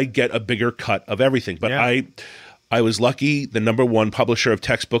then I get a bigger cut of everything. But yeah. I was lucky. The #1 publisher of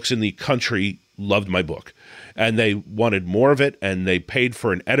textbooks in the country loved my book, and they wanted more of it, and they paid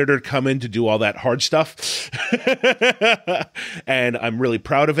for an editor to come in to do all that hard stuff. And I'm really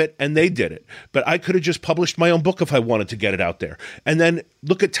proud of it, and they did it. But I could have just published my own book if I wanted to get it out there. And then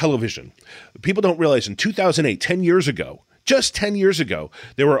look at television. People don't realize in 2008, 10 years ago, just 10 years ago,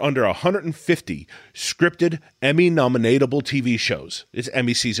 there were under 150 scripted Emmy-nominatable TV shows. It's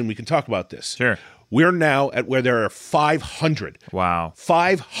Emmy season. We can talk about this. Sure. We're now at where there are 500. Wow.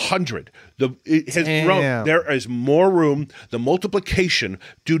 500. It has grown. There is more room. The multiplication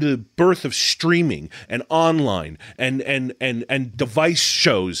due to the birth of streaming and online and device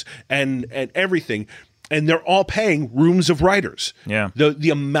shows and everything. And they're all paying rooms of writers. Yeah. The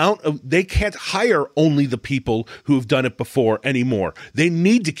amount of, they can't hire only the people who have done it before anymore. They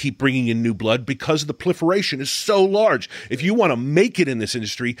need to keep bringing in new blood because the proliferation is so large. If you want to make it in this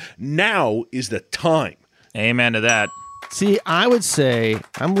industry, now is the time. Amen to that. See, I would say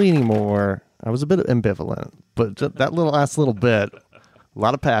I'm leaning more. I was a bit ambivalent, but that last little bit, a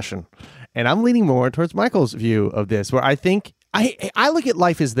lot of passion. And I'm leaning more towards Michael's view of this, where I think I look at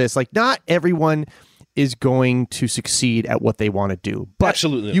life as this, like not everyone is going to succeed at what they want to do. But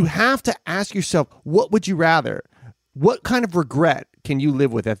absolutely. You have to ask yourself, what would you rather? What kind of regret can you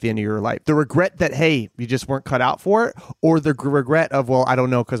live with at the end of your life? The regret that, hey, you just weren't cut out for it, or the regret of, well, I don't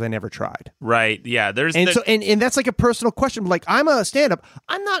know because I never tried. Right. Yeah. And that's like a personal question. Like, I'm a stand-up.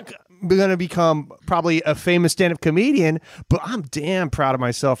 I'm not going to become probably a famous stand-up comedian, but I'm damn proud of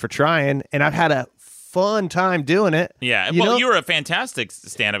myself for trying, and I've had a fun time doing it. Yeah, you know? you were a fantastic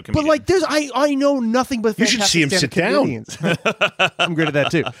stand-up comedian. But like, I know nothing but You should see him sit down. comedians. I'm good at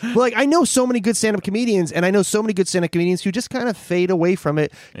that too. But like, I know so many good stand-up comedians, and I know so many good stand-up comedians who just kind of fade away from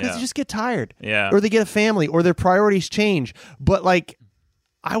it because they just get tired, or they get a family, or their priorities change. But like,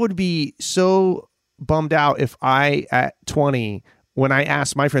 I would be so bummed out if I, at 20, when I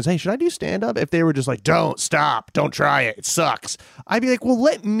asked my friends, hey, should I do stand-up? If they were just like, don't try it. It sucks. I'd be like, well,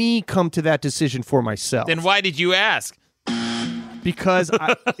 let me come to that decision for myself. Then why did you ask? Because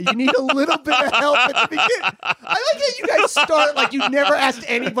you need a little bit of help at the beginning. I like how you guys start like you never asked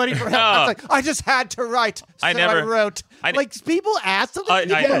anybody for help. No. It's like, I just had to write. So I wrote. Like, people ask them. Like,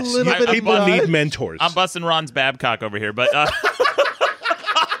 a little bit of people blood. need mentors. I'm busting Ron's Babcock over here, but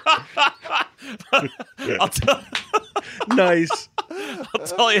Nice.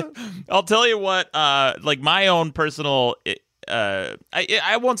 I'll tell you what. Like my own personal.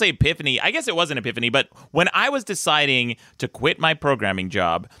 I won't say epiphany. I guess it was an epiphany, but when I was deciding to quit my programming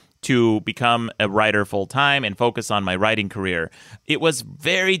job to become a writer full time and focus on my writing career, it was a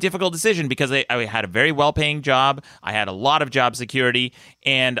very difficult decision because I had a very well paying job. I had a lot of job security,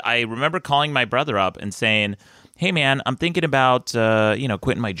 and I remember calling my brother up and saying, hey man, I'm thinking about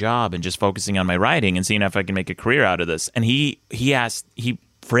quitting my job and just focusing on my writing and seeing if I can make a career out of this. And he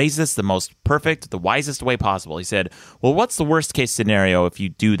phrased this the most perfect, the wisest way possible. He said, well, what's the worst case scenario if you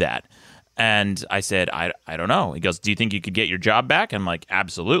do that? And I said, I don't know. He goes, do you think you could get your job back? I'm like,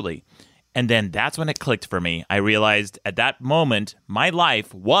 absolutely. And then that's when it clicked for me. I realized at that moment, my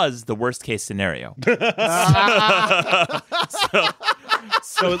life was the worst case scenario.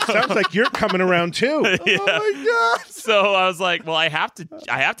 So it sounds like you're coming around too. Yeah. Oh my God. So I was like, well, I have to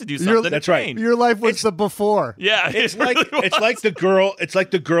do something. That's to right. change. Your life was the before. Yeah, It's like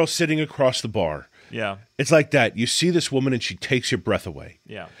the girl sitting across the bar. Yeah, It's like that. You see this woman and she takes your breath away.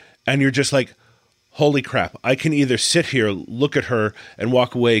 yeah. And you're just like, holy crap, I can either sit here, look at her, and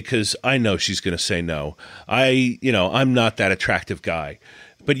walk away because I know she's going to say no. I'm not that attractive guy.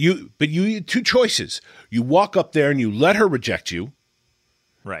 But you two choices. You walk up there and you let her reject you,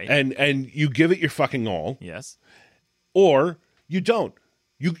 Right. and you give it your fucking all, Yes. or you don't.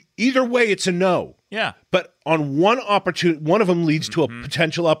 Either way, it's a no. Yeah. But on one opportunity, one of them leads to a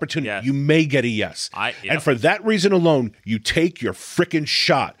potential opportunity. Yes. You may get a yes. Yep. And for that reason alone, you take your frickin'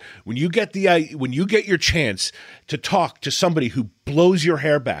 shot. When you get your chance to talk to somebody who blows your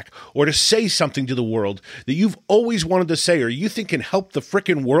hair back, or to say something to the world that you've always wanted to say, or you think can help the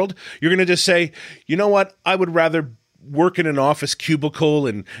frickin' world, you're going to just say, you know what? I would rather work in an office cubicle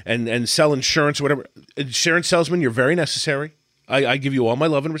and sell insurance or whatever. Insurance salesman, you're very necessary. I give you all my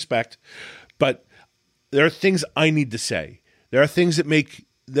love and respect, but there are things I need to say. There are things that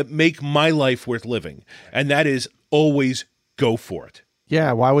make my life worth living, and that is always go for it.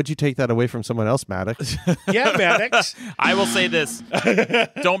 Yeah, why would you take that away from someone else, Maddox? Yeah, Maddox. I will say this: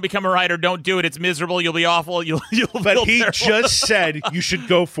 don't become a writer. Don't do it. It's miserable. You'll be awful. You'll. But feel he terrible. just said you should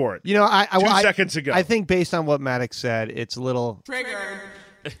go for it. You know, 2 seconds ago. I think based on what Maddox said, it's a little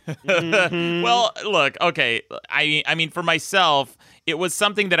Well, look, okay. I mean, for myself, it was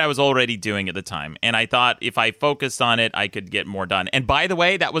something that I was already doing at the time, and I thought if I focused on it, I could get more done. And by the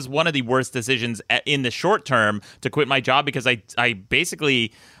way, that was one of the worst decisions in the short term to quit my job because I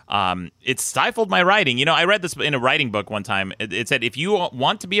basically it stifled my writing. You know, I read this in a writing book one time. It said if you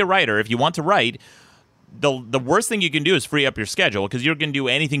want to be a writer, if you want to write, the worst thing you can do is free up your schedule because you're going to do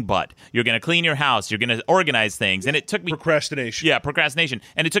anything but. You're going to clean your house. You're going to organize things. And it took me... Procrastination. Yeah, procrastination.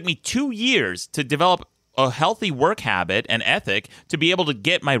 And it took me 2 years to develop a healthy work habit and ethic to be able to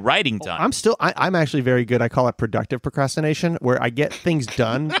get my writing done. I'm actually very good. I call it productive procrastination, where I get things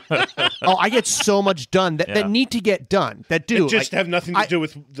done. I get so much done that need to get done. That do. It just have nothing to do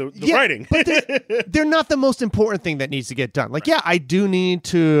with the writing. But they're not the most important thing that needs to get done. Like, yeah, I do need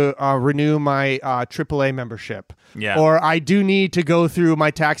to renew my AAA membership. Yeah. Or I do need to go through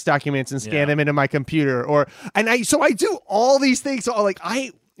my tax documents and scan them into my computer. So I do all these things. So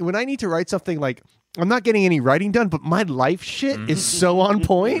when I need to write something, like, I'm not getting any writing done, but my life shit is so on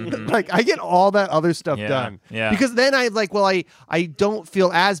point. Like, I get all that other stuff done. Yeah. Because then I don't feel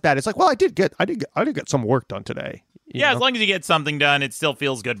as bad. It's like, well, I did get some work done today. You know? as long as you get something done, it still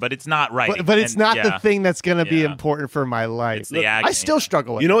feels good, but it's not writing. But it's not the thing that's going to be important for my life. It's the agony. I still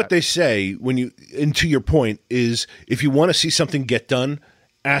struggle with You know that. what they say and to your point, is if you want to see something get done,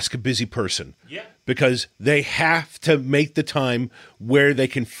 ask a busy person. Yeah. because they have to make the time where they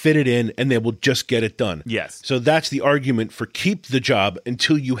can fit it in and they will just get it done. Yes. So that's the argument for keep the job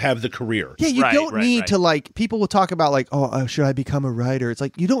until you have the career. Yeah, you Right, don't right, need right. to, like, people will talk about, like, should I become a writer? It's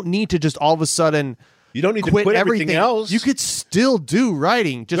like, you don't need to just all of a sudden You don't need to quit quit everything everything else. You could still do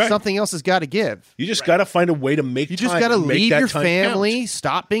writing, just Right. something else has got to give. You just got to find a way to make You time. just got to and make leave that your time family,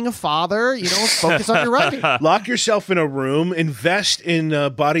 stop being a father, focus on your writing. count. Lock yourself in a room, invest in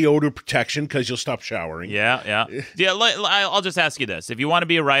body odor protection because you'll stop showering. Yeah. I'll just ask you this. If you want to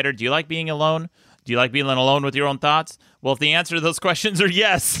be a writer, do you like being alone? Do you like being alone with your own thoughts? Well, if the answer to those questions are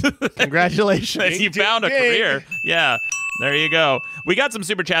yes, Congratulations. you found a career. Yeah. There you go. We got some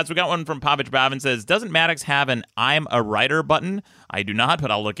super chats. We got one from Pavich Bavin says, doesn't Maddox have an I'm a writer button? I do not,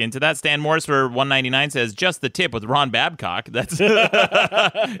 but I'll look into that. Stan Morris for 199 says, just the tip with Ron Babcock. That's maybe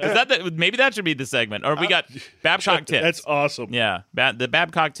that should be the segment. Or we got Babcock tips. That's awesome. Yeah, the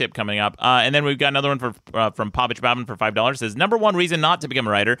Babcock tip coming up. And then we've got another one from Pavich Bavin for $5. Says, number one reason not to become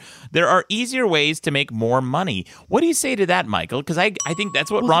a writer, there are easier ways to make more money. What do you say to that, Michael? Because I think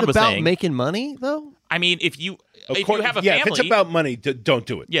that's what Ron was about saying. making money, though? I mean, if you have a family... if it's about money, don't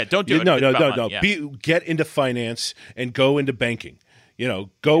do it. Yeah, don't do it. No, If it's no, about no, money, yeah. Get into finance and go into banking.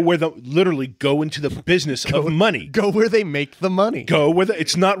 Literally go into the business of money. Go where they make the money.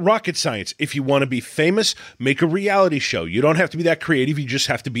 It's not rocket science. If you want to be famous, make a reality show. You don't have to be that creative. You just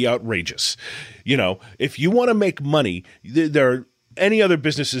have to be outrageous. If you want to make money, there are any other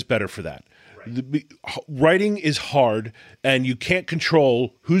business is better for that. Writing is hard, and you can't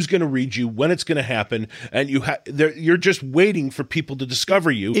control who's going to read you, when it's going to happen, and you're just waiting for people to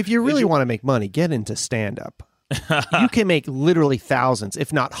discover you. If you really want to make money, get into stand-up. You can make literally thousands,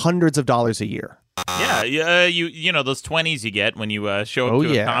 if not hundreds of dollars a year. Yeah, you know those 20s you get when you show up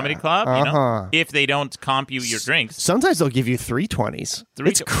to a comedy club. If they don't comp you your drinks, sometimes they'll give you 320s.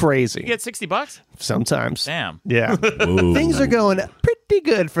 It's crazy. You get $60. Sometimes. Damn. Yeah. Things are going pretty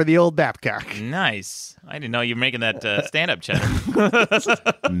good for the old Babcock. Nice. I didn't know you were making that stand-up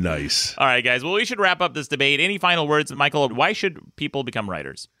cheddar. Nice. All right, guys. Well, we should wrap up this debate. Any final words, Michael? Why should people become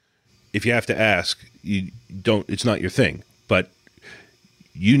writers? If you have to ask, you don't. It's not your thing. But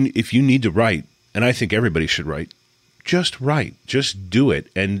if you need to write. And I think everybody should write. Just write. Just do it.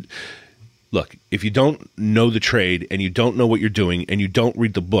 And look, if you don't know the trade and you don't know what you're doing and you don't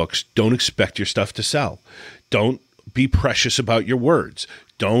read the books, don't expect your stuff to sell. Don't be precious about your words.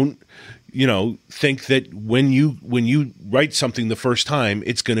 Don't, think that when you write something the first time,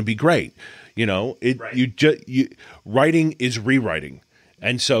 it's going to be great. Writing is rewriting.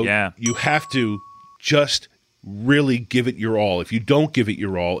 And so you have to just really give it your all. If you don't give it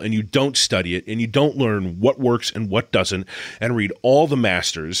your all and you don't study it and you don't learn what works and what doesn't and read all the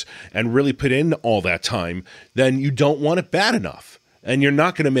masters and really put in all that time, then you don't want it bad enough and you're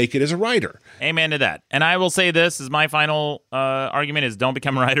not going to make it as a writer. Amen to that. And I will say this as my final argument is don't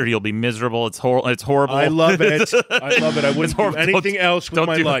become a writer. You'll be miserable. It's horrible. I love it. I wouldn't do anything else with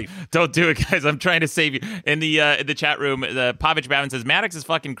my life. Don't do it, guys. I'm trying to save you. In the chat room, Pavich Bavin says, Maddox is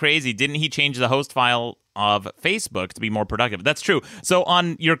fucking crazy. Didn't he change the host file of Facebook to be more productive? That's true. So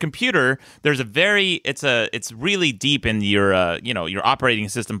on your computer, there's it's really deep in your your operating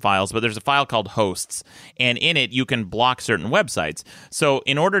system files, but there's a file called hosts, and in it you can block certain websites. So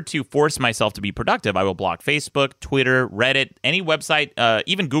in order to force myself to be productive, I will block Facebook, Twitter, Reddit, any website,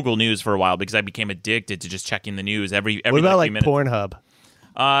 even Google News for a while because I became addicted to just checking the news every What about few minutes. Pornhub?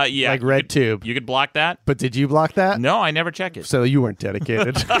 Yeah, like RedTube. You could block that. But did you block that? No, I never check it. So you weren't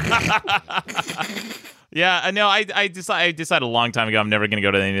dedicated. Yeah, no, I decided a long time ago I'm never going to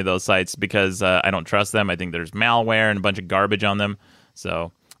go to any of those sites because I don't trust them. I think there's malware and a bunch of garbage on them.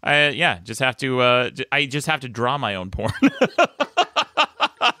 So I just have to draw my own porn.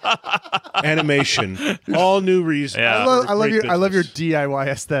 Animation, all new reasons. Yeah. I love your DIY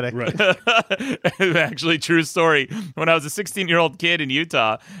aesthetic. Right. Actually, true story. When I was a 16-year-old kid in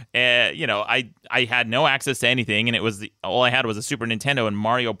Utah, I had no access to anything, and all I had was a Super Nintendo and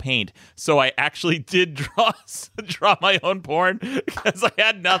Mario Paint. So I actually did draw my own porn because I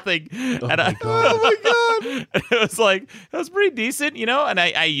had nothing. Oh my god! It was pretty decent, And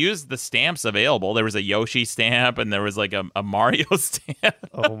I used the stamps available. There was a Yoshi stamp, and there was like a Mario stamp.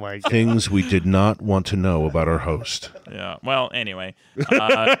 Oh my god! Things we did not want to know about our host. Yeah. Well, anyway. So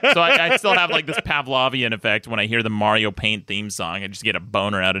I still have like this Pavlovian effect when I hear the Mario Paint theme song. I just get a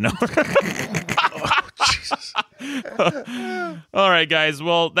boner out of nowhere. Jesus. All right, guys.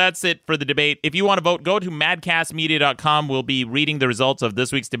 Well, that's it for the debate. If you want to vote, go to madcastmedia.com. We'll be reading the results of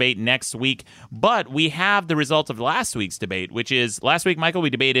this week's debate next week. But we have the results of last week's debate, which is last week, Michael, we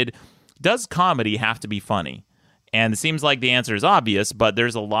debated, does comedy have to be funny? And it seems like the answer is obvious, but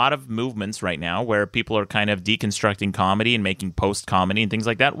there's a lot of movements right now where people are kind of deconstructing comedy and making post-comedy and things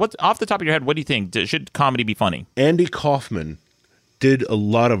like that. What's off the top of your head, what do you think? Should comedy be funny? Andy Kaufman did a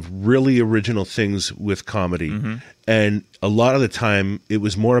lot of really original things with comedy. And a lot of the time, it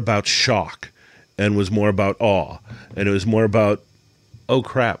was more about shock and was more about awe. And it was more about, oh,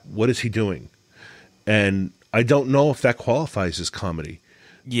 crap, what is he doing? And I don't know if that qualifies as comedy.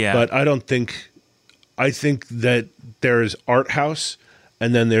 Yeah. But I think that there is art house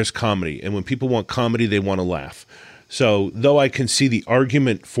and then there's comedy. And when people want comedy, they want to laugh. So though I can see the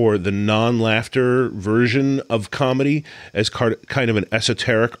argument for the non-laughter version of comedy as kind of an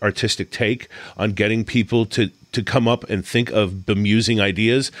esoteric artistic take on getting people to come up and think of bemusing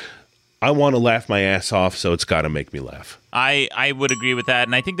ideas, I want to laugh my ass off, so it's got to make me laugh. I would agree with that.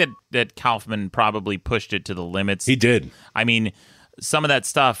 And I think that Kaufman probably pushed it to the limits. He did. I mean, some of that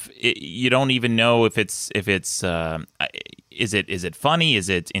stuff, you don't even know if it's is it funny? Is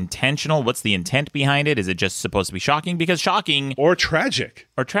it intentional? What's the intent behind it? Is it just supposed to be shocking? Because shocking or tragic,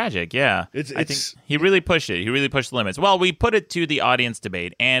 yeah. I think he really pushed it. He really pushed the limits. Well, we put it to the audience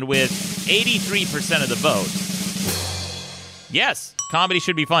debate, and with 83% of the vote, yes, comedy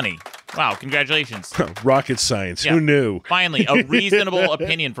should be funny. Wow, congratulations. Rocket science. Yeah. Who knew? Finally, a reasonable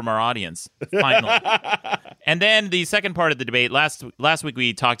opinion from our audience. Finally. And then the second part of the debate, last week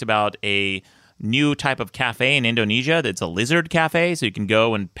we talked about a new type of cafe in Indonesia that's a lizard cafe, so you can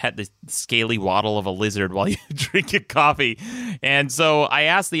go and pet the scaly waddle of a lizard while you drink your coffee. And so I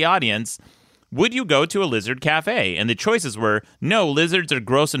asked the audience, would you go to a lizard cafe? And the choices were, no, lizards are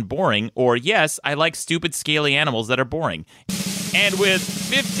gross and boring, or yes, I like stupid scaly animals that are boring. And with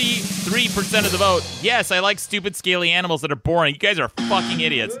 53% of the vote, yes, I like stupid scaly animals that are boring. You guys are fucking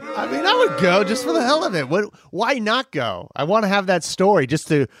idiots. I mean, I would go just for the hell of it. Why not go? I want to have that story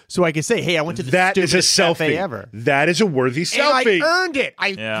so I can say, hey, I went to the stupidest cafe ever. That is a worthy selfie. And I earned it.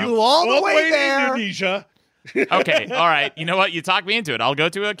 I flew all the way there. To Indonesia. Okay, all right. You know what? You talked me into it. I'll go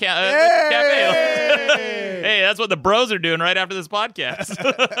to a cafe. Hey, that's what the bros are doing right after this podcast.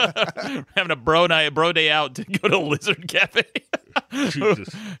 We're having a bro day out to go to a lizard cafe. Jesus.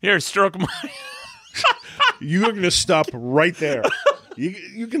 Here, stroke my... You're going to stop right there.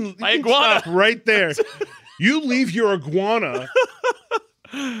 You can iguana. Stop right there. You leave your iguana.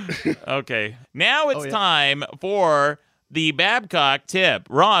 Okay, now it's time for the Babcock tip.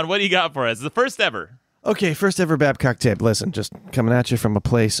 Ron, what do you got for us? The first ever. Okay, first ever Babcock tip. Listen, just coming at you from a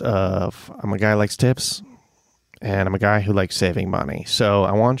place of I'm a guy who likes tips, and I'm a guy who likes saving money. So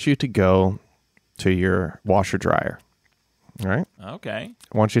I want you to go to your washer dryer. All right? Okay.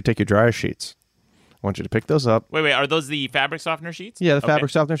 I want you to take your dryer sheets. I want you to pick those up. Wait, are those the fabric softener sheets? Yeah, the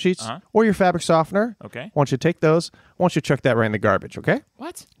fabric softener sheets. Or your fabric softener. Okay. I want you to take those. I want you to chuck that right in the garbage, okay?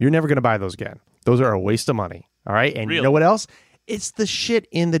 What? You're never going to buy those again. Those are a waste of money. All right? And You know what else? It's the shit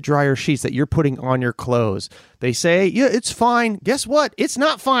in the dryer sheets that you're putting on your clothes. They say, yeah, it's fine. Guess what? It's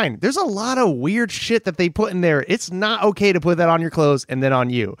not fine. There's a lot of weird shit that they put in there. It's not okay to put that on your clothes and then on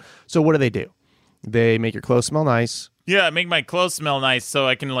you. So what do? They make your clothes smell nice. Yeah, make my clothes smell nice so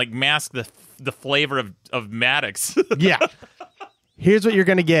I can like mask the flavor of Maddox. Yeah. Here's what you're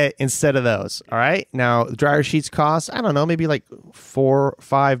going to get instead of those. All right. Now, the dryer sheets cost, I don't know, maybe like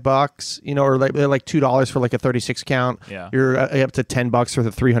 $4-5, or they're like $2 for like a 36 count. Yeah. You're up to $10 for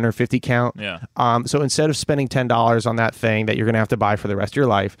the 350 count. Yeah. So instead of spending $10 on that thing that you're going to have to buy for the rest of your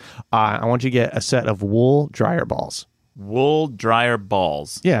life, I want you to get a set of wool dryer balls. Wool dryer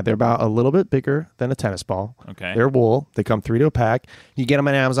balls. Yeah, they're about a little bit bigger than a tennis ball. Okay. They're wool. They come 3 to a pack. You get them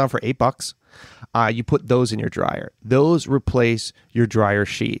on Amazon for $8. You put those in your dryer. Those replace your dryer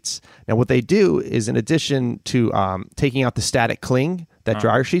sheets. Now, what they do is, in addition to taking out the static cling that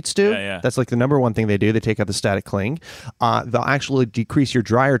dryer sheets do, that's like the number one thing they do. They take out the static cling. They'll actually decrease your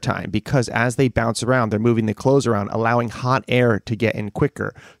dryer time because as they bounce around, they're moving the clothes around, allowing hot air to get in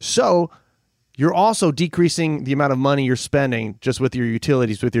quicker. So you're also decreasing the amount of money you're spending just with your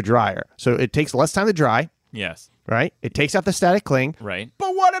utilities with your dryer. So it takes less time to dry. Yes. Right? It takes out the static cling. Right.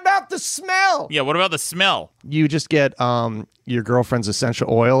 But what about the smell? Yeah, what about the smell? You just get your girlfriend's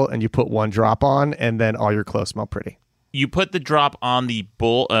essential oil and you put 1 drop on, and then all your clothes smell pretty. You put the drop on the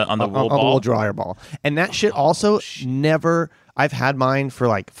wool ball? On the wool dryer ball. And that shit also I've had mine for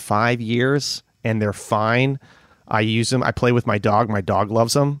like 5 years, and they're fine. I use them. I play with my dog. My dog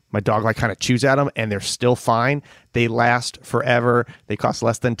loves them. My dog like kind of chews at them, and they're still fine. They last forever. They cost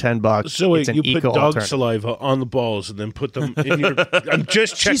less than $10. So wait, it's you put dog saliva on the balls and then put them in your... I'm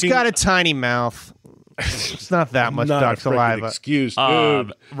just checking. She's got a tiny mouth. It's not that much Not duck a freaking saliva. excuse,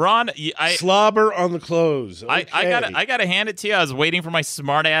 dude. Ron, Slobber on the clothes. Okay. I gotta hand it to you. I was waiting for my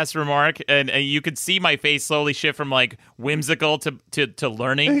smart ass remark, and you could see my face slowly shift from like whimsical to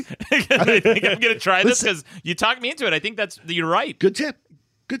learning. I think I'm gonna try this because you talked me into it. I think you're right. Good tip.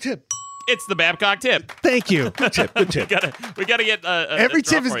 Good tip. It's the Babcock tip. Thank you. Good tip. Good tip. We gotta get Every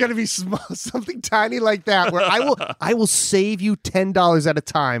tip is going to be small, something tiny like that. Where I will save you $10 at a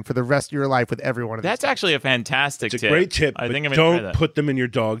time for the rest of your life with every one of these. That's actually a fantastic It's a tip. great tip. I think I'm but gonna try don't that. put them in your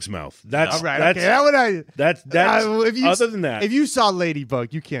dog's mouth. That's all right. That's, Okay, that one that's other than that. If you saw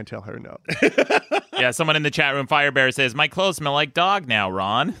Ladybug, you can't tell her no. Yeah, someone in the chat room, Firebear, says, my clothes smell like dog now,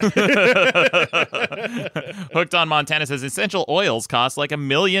 Ron. Hooked on Montana says, essential oils cost like $1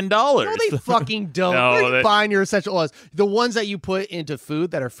 million. No, they fucking don't. No, Where are you buying your essential oils? The ones that you put into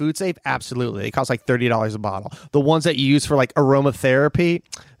food that are food safe, absolutely. They cost like $30 a bottle. The ones that you use for like aromatherapy,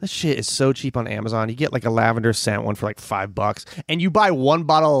 this shit is so cheap on Amazon. You get like a lavender scent one for like $5, and you buy one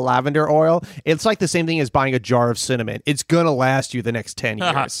bottle of lavender oil. It's like the same thing as buying a jar of cinnamon. It's gonna last you the next 10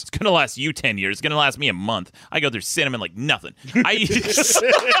 years. It's going to last you 10 years. It's going to last me a month. I go through cinnamon like nothing.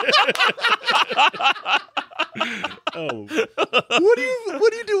 Oh, What do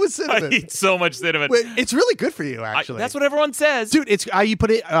you do with I cinnamon? eat so much cinnamon. Wait, it's really good for you, actually. That's what everyone says. Dude, it's I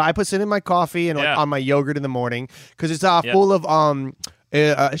put cinnamon in my coffee and like Yeah. on my yogurt in the morning because it's full of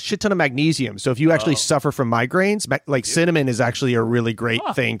a shit ton of magnesium. So if you actually suffer from migraines, cinnamon is actually a really great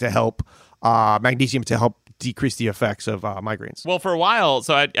thing to help magnesium to help decrease the effects of migraines. Well, for a while,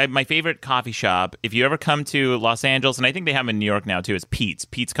 so my favorite coffee shop, if you ever come to Los Angeles, and I think they have them in New York now too, is Pete's.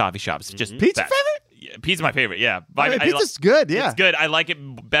 Pete's Coffee Shop. It's just Pizza best. Yeah, Pete's my favorite, yeah. I mean, pizza's good, yeah. It's good. I like it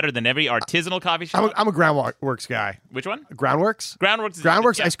better than every artisanal coffee shop. I'm a Groundworks guy. Which one? Groundworks?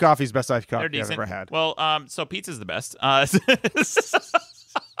 Groundworks iced coffee is best iced They're coffee I've decent. ever had. Well, so pizza's the best.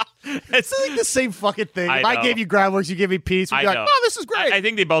 It's like the same fucking thing. If I know. gave you Groundworks, you give me Pete's, you'd be I like, know. oh, this is great. I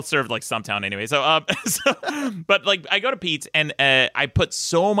think they both serve like Stumptown anyway. But like I go to Pete's and I put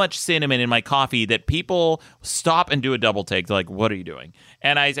so much cinnamon in my coffee that people stop and do a double take. They're like, "What are you doing?"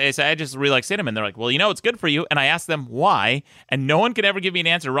 And I say, "I just really like cinnamon." They're like, "Well, it's good for you." And I ask them why, and no one can ever give me an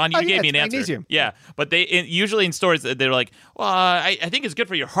answer. Ron, you gave me an answer. Magnesium. Yeah, but usually in stores they're like, "Well, I think it's good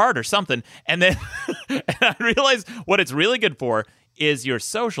for your heart or something." And then and I realize what it's really good for is your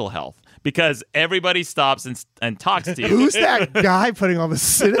social health. Because everybody stops and talks to you. Who's that guy putting all the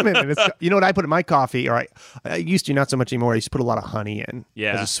cinnamon in his You know what I put in my coffee? Or I used to, not so much anymore. I used to put a lot of honey in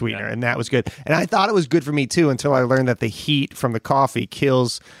as a sweetener, and that was good. And I thought it was good for me too until I learned that the heat from the coffee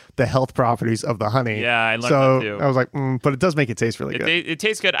kills the health properties of the honey. Yeah, I learned that too. I was like, but it does make it taste really good. It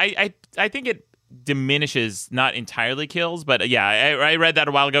tastes good. I think it diminishes, not entirely kills, but yeah, I read that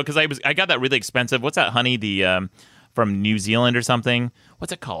a while ago because I got that really expensive. What's that honey? The from New Zealand or something.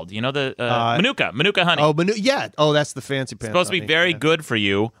 What's it called? You know, the Manuka honey. Oh, yeah. Oh, that's the fancy pants. It's supposed to be very good for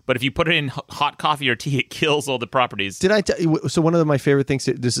you, but if you put it in hot coffee or tea, it kills all the properties. Did I tell you? So one of my favorite things,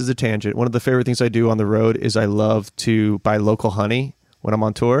 this is a tangent, one of the favorite things I do on the road is I love to buy local honey when I'm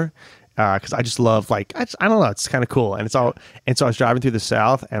on tour. Because I just love, I don't know, it's kind of cool. And so I was driving through the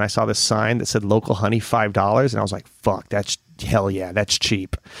South and I saw this sign that said local honey $5. And I was like, fuck, that's hell yeah, that's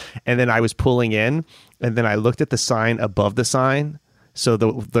cheap. And then I was pulling in and then I looked at the sign above the sign. So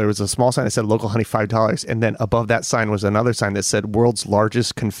there was a small sign that said local honey $5. And then above that sign was another sign that said world's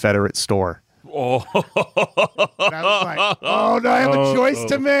largest Confederate store. Oh. And I was like, oh no, I have a choice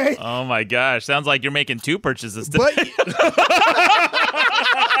to make. Oh my gosh. Sounds like you're making 2 purchases today.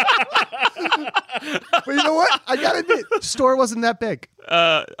 But you know what? I gotta admit, the store wasn't that big.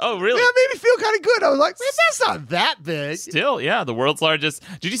 Oh, really? Yeah, it made me feel kind of good. I was like, man, that's not that big. Still, yeah, the world's largest.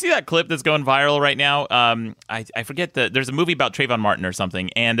 Did you see that clip that's going viral right now? I forget there's a movie about Trayvon Martin or something,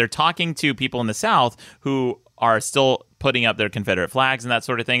 and they're talking to people in the South who are still putting up their Confederate flags and that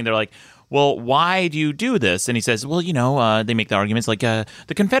sort of thing. They're like, well, why do you do this? And he says, well, they make the arguments like the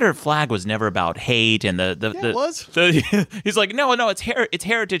Confederate flag was never about hate, and it was. He's like, no, it's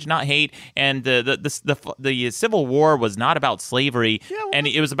heritage, not hate, and the Civil War was not about slavery, and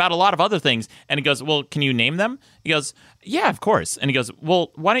it was about a lot of other things. And he goes, well, can you name them? He goes, yeah, of course. And he goes,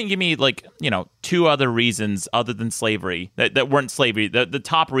 well, why don't you give me 2 other reasons other than slavery that weren't slavery, the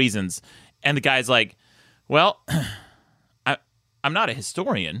top reasons? And the guy's like, well, I'm not a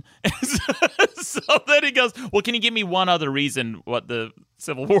historian. So then he goes, well, can you give me one other reason what the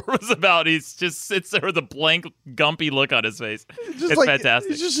Civil War was about? He just sits there with a blank, gumpy look on his face. It's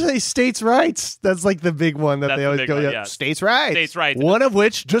fantastic. Just say states' rights. That's like the big one that they always go, yeah. States' rights. States' rights. One of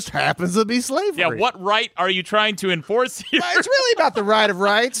which just happens to be slavery. Yeah, what right are you trying to enforce here? It's really about the right of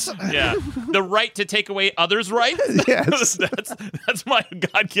rights. Yeah, the right to take away others' rights? Yes. That's my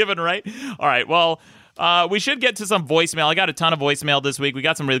God-given right. All right, well, We should get to some voicemail. I got a ton of voicemail this week. We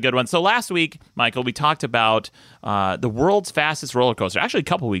got some really good ones. So last week, Michael, we talked about the world's fastest roller coaster, actually a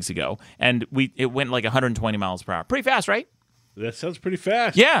couple weeks ago, and it went like 120 miles per hour. Pretty fast, right? That sounds pretty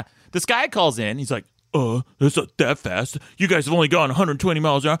fast. Yeah. This guy calls in. He's like, that's not that fast. You guys have only gone 120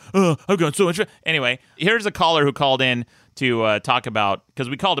 miles an hour. I've gone so much fast. Anyway, here's a caller who called in to talk about, because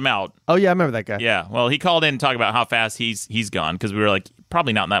we called him out. Oh, yeah, I remember that guy. Yeah, well, he called in to talk about how fast he's gone, because we were like,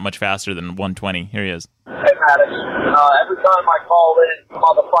 probably not that much faster than 120. Here he is. Hey, Maddox. Every time I call in,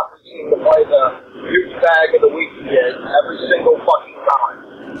 motherfuckers seem to play the douchebag of the week again every single fucking time.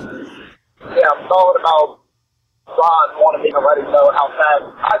 Yeah, I'm calling about Ron wanted me to let him know how fast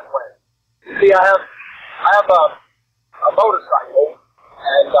I went. See, I have a motorcycle,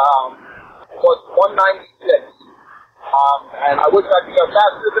 and it was 196. And I wish I could go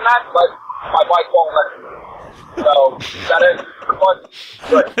faster than that, but my bike won't let me. So that is fun.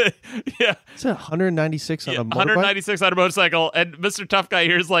 Yeah. Is that 196 on a motorbike? 196 on a motorcycle, and Mr. Tough Guy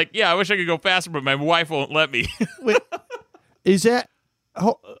here is like, yeah, I wish I could go faster, but my wife won't let me. Wait, is that...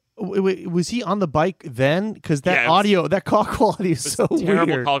 wait, was he on the bike then? Because that audio, that call quality is so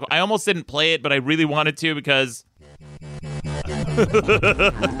Terrible weird. call. I almost didn't play it, but I really wanted to because...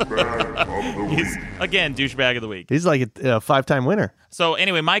 He's, again, douchebag of the week. He's like a five-time winner. So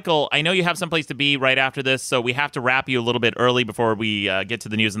anyway, Michael, I know you have someplace to be right after this, so we have to wrap you a little bit early before we get to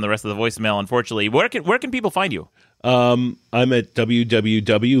the news and the rest of the voicemail, unfortunately. Where can people find you? I'm at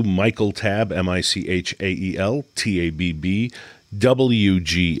www.michaeltabb,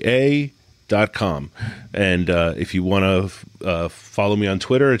 MichaelTabbWGA.com. And if you want to follow me on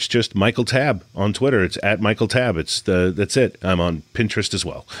Twitter, it's just Michael Tabb on Twitter. It's at Michael Tabb. That's it. I'm on Pinterest as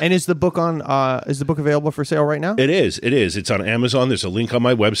well. And is the book available for sale right now? It is. It's on Amazon. There's a link on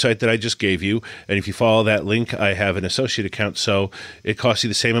my website that I just gave you. And if you follow that link, I have an associate account. So it costs you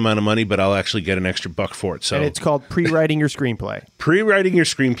the same amount of money, but I'll actually get an extra $1 for it. So and it's called Pre-Writing Your Screenplay. Pre-Writing Your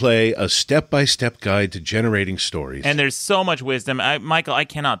Screenplay, a step-by-step guide to generating stories. And there's so much wisdom. Michael, I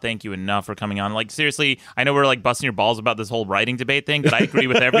cannot thank you enough for coming on. Like, seriously, I know we're like busting your balls about this whole writing debate thing, but I agree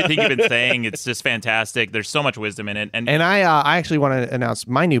with everything you've been saying. It's just fantastic. There's so much wisdom in it. And I actually want to announce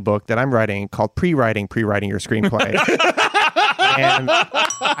my new book that I'm writing called Pre-Writing Your Screenplay. And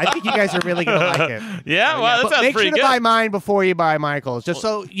I think you guys are really going to like it. Yeah, well, that sounds make pretty sure to good. buy mine before you buy Michael's, just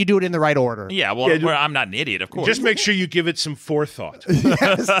so you do it in the right order. Yeah, well, I'm not an idiot, of course. Just make sure you give it some forethought.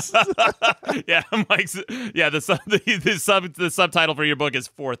 Yes. Yeah, Mike's. Yeah, the subtitle for your book is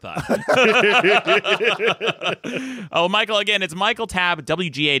Forethought. Oh, Michael, again, it's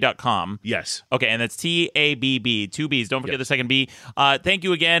MichaelTabb.WGA.com. Yes. Okay, and that's TABB, two B's. Don't forget the second B. Thank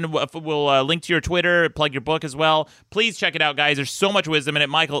you again. We'll link to your Twitter, plug your book as well. Please check it out, guys. There's so much wisdom in it.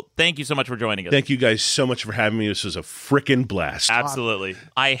 Michael, thank you so much for joining us. Thank you guys so much for having me. This was a frickin' blast. Absolutely.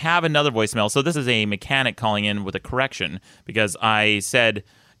 I have another voicemail. So this is a mechanic calling in with a correction because I said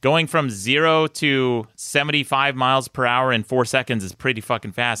going from 0 to 75 miles per hour in 4 seconds is pretty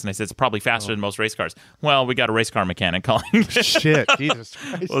fucking fast. And I said it's probably faster than most race cars. Well, we got a race car mechanic calling. Shit, Jesus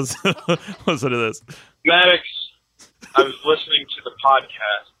Christ. Listen to this. Maddox, I was listening to the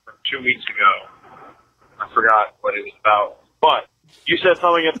podcast from 2 weeks ago. I forgot what it was about. But you said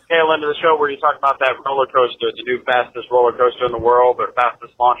something at the tail end of the show where you talked about that roller coaster, the new fastest roller coaster in the world, or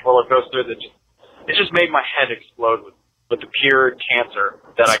fastest launch roller coaster. It just made my head explode with the pure cancer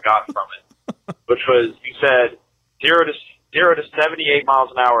that I got from it. Which was, you said, 0 to 78 miles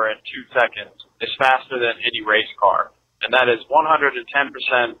an hour in 2 seconds is faster than any race car. And that is 110%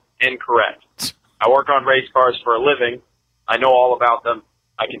 incorrect. I work on race cars for a living. I know all about them.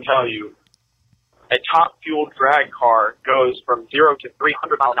 I can tell you, a top-fueled drag car goes from 0 to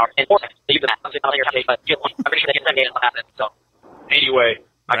 300 miles an hour in 4 seconds. So, anyway,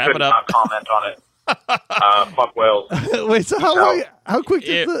 I could not comment on it. Fuck Wales. Wait, so how quick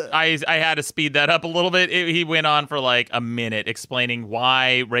did I had to speed that up a little bit. He went on for like a minute explaining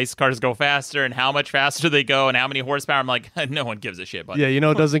why race cars go faster and how much faster they go and how many horsepower. I'm like, no one gives a shit, buddy. Yeah,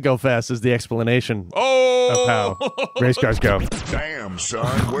 it doesn't go fast is the explanation of how race cars go. Damn, son,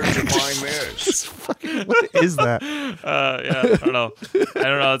 where'd you find this? What is that? Yeah, I don't know.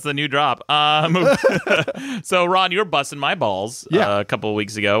 It's a new drop. So, Ron, you were busting my balls a couple of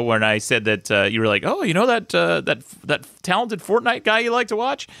weeks ago when I said that you were like, oh, that talented Fortnite guy you like to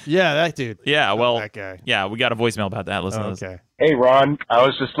watch? Yeah, that dude. Yeah, well, that guy. Yeah, we got a voicemail about that. Listen to this. Okay. Hey, Ron, I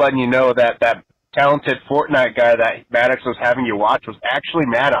was just letting you know that talented Fortnite guy that Maddox was having you watch was actually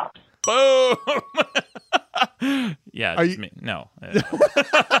Maddox. Boom! Yeah, it's me. No.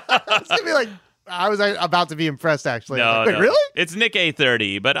 It's gonna be like, I was about to be impressed, actually. No, Wait, no. really? It's Nick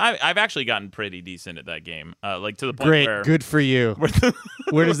A30, but I've actually gotten pretty decent at that game. Like to the point Great, where good for you.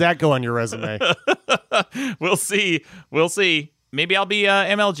 Where does that go on your resume? We'll see. Maybe I'll be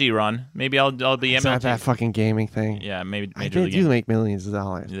MLG, Ron. Maybe I'll be It's MLG. not that fucking gaming thing. Yeah, maybe They Major League do Gaming. make millions of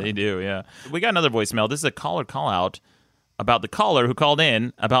dollars. They do, yeah. We got another voicemail. This is a caller call out about the caller who called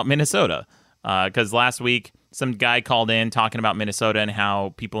in about Minnesota. Because last week, some guy called in talking about Minnesota and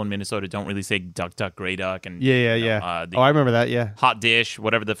how people in Minnesota don't really say duck, duck, gray duck. And Yeah. I remember that, yeah. hot dish,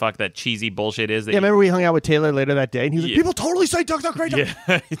 whatever the fuck that cheesy bullshit is. Yeah, remember we hung out with Taylor later that day, and he was like, people totally say duck, duck, great duck.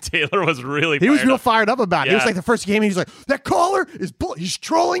 Yeah, Taylor was really He was fired real up. fired up about it. It was Yeah. like the first game, and he's like, that caller is he's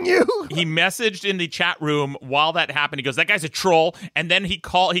trolling you. He messaged in the chat room while that happened. He goes, "That guy's a troll." And then he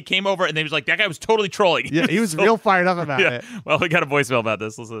came over and he was like, "That guy was totally trolling." Yeah, he was real fired up about it. Well, we got a voicemail about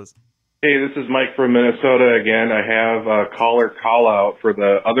this. Listen to this. Hey, this is Mike from Minnesota again. I have a caller call out for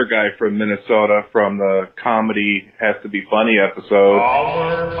the other guy from Minnesota from the Comedy Has to Be Funny episode.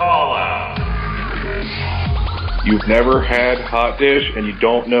 Caller call out. You've never had hot dish and you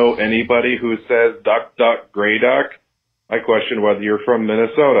don't know anybody who says duck, duck, gray duck? I question whether you're from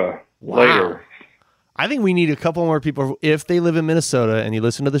Minnesota. Wow. Later. I think we need a couple more people. If they live in Minnesota and you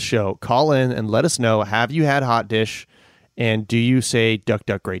listen to the show, call in and let us know, have you had hot dish? And do you say duck,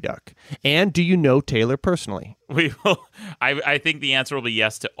 duck, gray duck? And do you know Taylor personally? We will. I think the answer will be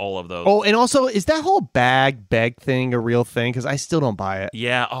yes to all of those. Oh, and also, is that whole beg thing a real thing? Because I still don't buy it.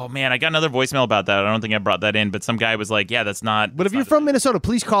 Yeah. Oh, man. I got another voicemail about that. I don't think I brought that in, but some guy was like, yeah, that's not. But if you're from Minnesota,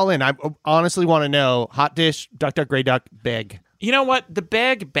 please call in. I honestly want to know, hot dish, duck, duck, gray duck, beg. You know what? The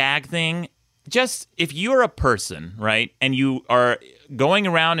bag thing, just if you're a person, right, and you are going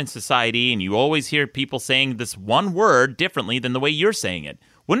around in society and you always hear people saying this one word differently than the way you're saying it,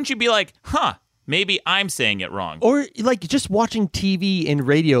 wouldn't you be like, maybe I'm saying it wrong? Or like just watching TV and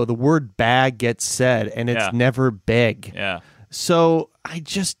radio, the word bag gets said and it's never beg. Yeah. So I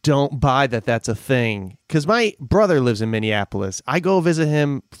just don't buy that that's a thing. Because my brother lives in Minneapolis. I go visit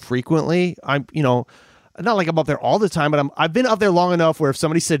him frequently. Not like I'm up there all the time, but I've been up there long enough where if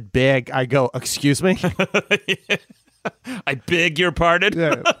somebody said beg, I go, excuse me? I beg your pardon?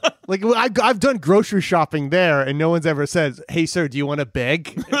 Yeah. Like I've done grocery shopping there and no one's ever said, hey, sir, do you want a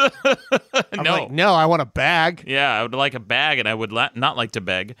beg? I'm No. like, no, I want a bag. Yeah, I would like a bag, and I would not like to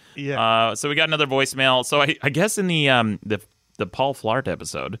beg. Yeah. So we got another voicemail. So I guess in the Paul Flart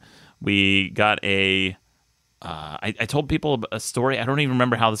episode, we got a. I told people a story. I don't even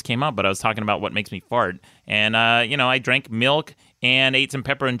remember how this came up, but I was talking about what makes me fart, and I drank milk and ate some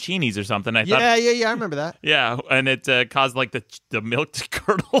pepperoncinis or something. I thought, I remember that. yeah, and it caused like the milk to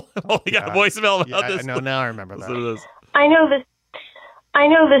curdle. We got a voicemail about this. No, now I remember Listen that. to this. I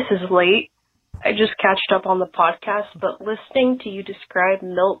know this is late. I just catched up on the podcast, but listening to you describe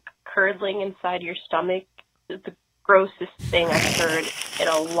milk curdling inside your stomach is the grossest thing I've heard in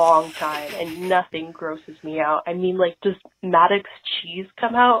a long time, and nothing grosses me out. I mean, like, does Maddox cheese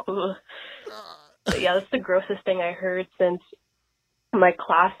come out? Ugh. But yeah, that's the grossest thing I heard since my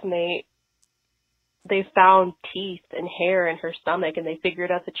classmate, they found teeth and hair in her stomach, and they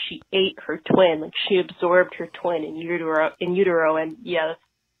figured out that she ate her twin. Like, she absorbed her twin in utero, and yeah, that's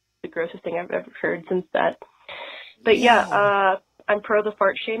the grossest thing I've ever heard since that. But yeah, I'm pro the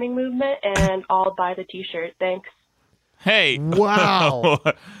fart shaming movement, and I'll buy the t-shirt. Thanks. Hey. Wow.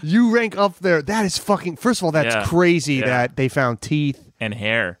 You rank up there. That is fucking... First of all, that's crazy that they found teeth and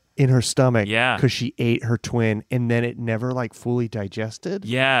hair in her stomach. Yeah. Because she ate her twin and then it never like fully digested.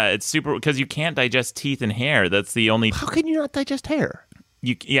 Yeah, it's super... Because you can't digest teeth and hair. That's the only... How can you not digest hair?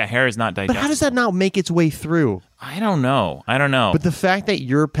 Hair is not digestible. But how does that not make its way through? I don't know. But the fact that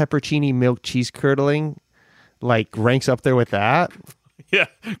your peppercini milk cheese curdling like ranks up there with that... Yeah,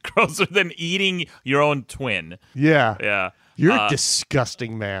 grosser than eating your own twin. Yeah. Yeah. You're a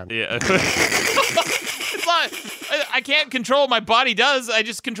disgusting man. Yeah. It's not, I can't control what my body does. I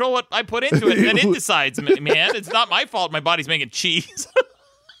just control what I put into it, and then it decides, man. It's not my fault my body's making cheese.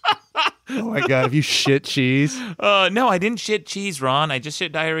 Oh, my God. Have you shit cheese? No, I didn't shit cheese, Ron. I just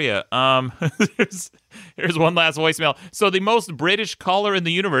shit diarrhea. Here's one last voicemail. So the most British caller in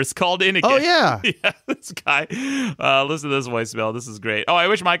the universe called in again. Oh, yeah. Yeah, this guy. Listen to this voicemail. This is great. Oh, I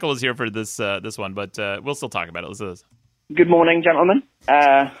wish Michael was here for this one, but we'll still talk about it. Listen to this. Good morning, gentlemen.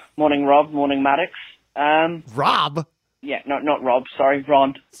 Morning, Rob. Morning, Maddox. Rob? Yeah, not Rob. Sorry,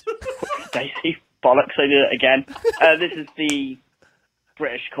 Ron. Daisy. Bollocks, I did it again. This is the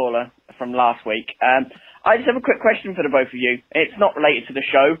British caller from last week. I just have a quick question for the both of you. It's not related to the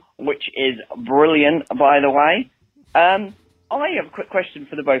show, which is brilliant, by the way. I have a quick question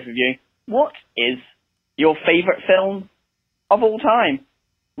for the both of you. What is your favourite film of all time?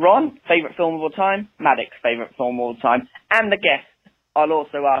 Ron, favourite film of all time. Maddox, favourite film of all time. And the guest. I'll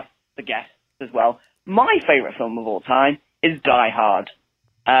also ask the guest as well. My favourite film of all time is Die Hard.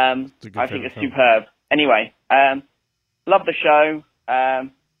 I think it's superb. Anyway, love the show.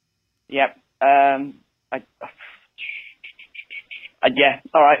 Yep. Yeah.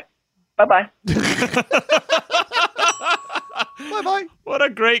 All right. Bye-bye. Bye-bye. What a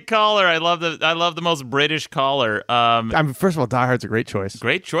great caller. I love the most British caller. First of all, Die Hard's a great choice.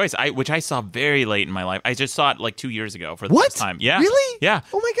 Great choice. Which I saw very late in my life. I just saw it like 2 years ago for the What? first time. Yeah. Really? Yeah.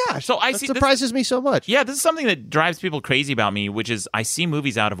 Oh my gosh. So that surprises me so much. Yeah, this is something that drives people crazy about me, which is I see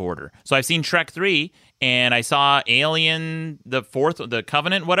movies out of order. So I've seen Shrek 3 and I saw Alien, the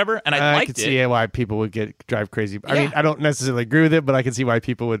Covenant, whatever, and I liked can see why people would drive crazy. I mean, I don't necessarily agree with it, but I can see why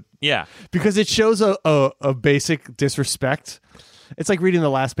people would. Yeah. Because it shows a basic disrespect. It's like reading the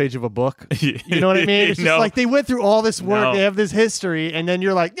last page of a book. You know what I mean? It's just like they went through all this work. They have this history, and then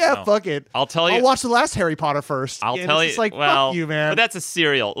you're like, fuck it. I'll tell you. I'll watch the last Harry Potter first. I'll tell you. It's like, well, fuck you, man. But that's a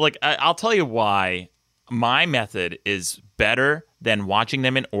serial. Like, I'll tell you why my method is better than watching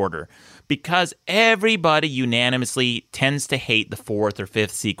them in order. Because everybody unanimously tends to hate the fourth or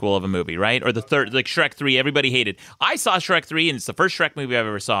fifth sequel of a movie, right? Or the third, like Shrek 3, everybody hated. I saw Shrek 3, and it's the first Shrek movie I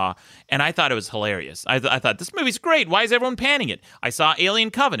ever saw, and I thought it was hilarious. I thought, this movie's great. Why is everyone panning it? I saw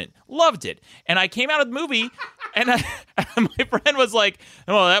Alien Covenant, loved it. And I came out of the movie, and my friend was like,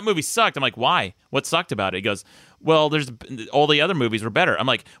 oh, that movie sucked. I'm like, why? What sucked about it? He goes, well, all the other movies were better. I'm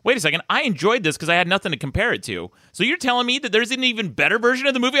like, wait a second, I enjoyed this because I had nothing to compare it to. So you're telling me that there's an even better version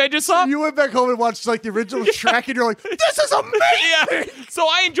of the movie I just saw? You went back home and watched like the original Shrek, and you're like, this is amazing! Yeah. So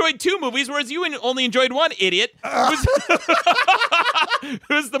I enjoyed two movies, whereas you only enjoyed one, idiot.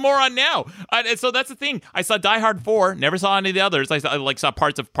 Who's the moron now? And so that's the thing. I saw Die Hard 4, never saw any of the others. I saw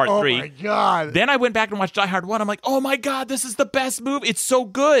parts of Part 3. Oh my God. Then I went back and watched Die Hard 1. I'm like, oh my God, this is the best movie. It's so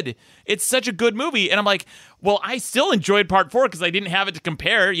good. It's such a good movie. And I'm like, well, I still enjoyed Part 4 because I didn't have it to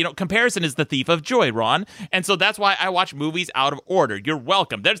compare. You know, comparison is the thief of joy, Ron. And so that's why I watch movies out of order. You're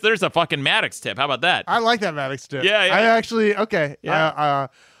welcome. There's a fucking Maddox tip. How about that? I like that Maddox tip. Yeah. I actually, okay. Yeah.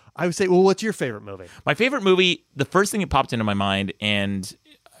 I would say, well, what's your favorite movie? My favorite movie, the first thing that popped into my mind, and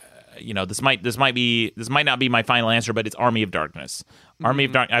this might not be my final answer, but it's Army of Darkness. Army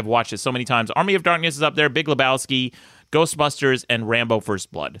of Darkness. I've watched it so many times. Army of Darkness is up there. Big Lebowski, Ghostbusters, and Rambo: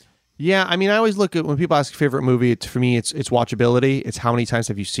 First Blood. Yeah, I mean, I always look at when people ask favorite movie. For me, it's watchability. It's how many times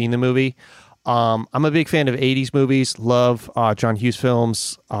have you seen the movie. I'm a big fan of 80s movies. Love John Hughes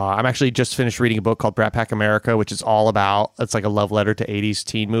films. I'm actually just finished reading a book called Brat Pack America, which is all about, it's like a love letter to 80s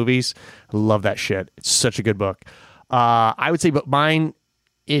teen movies. I love that shit. It's such a good book. I would say, but mine,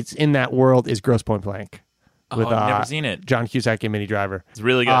 it's in that world, is Grosse Pointe Blank. With, I've never seen it. John Cusack and Minnie Driver. It's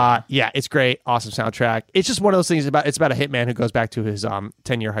really good. Yeah, it's great. Awesome soundtrack. It's just one of those things it's about a hitman who goes back to his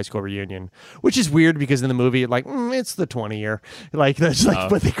 10-year high school reunion, which is weird because in the movie, like, it's the 20-year. Like, that's like,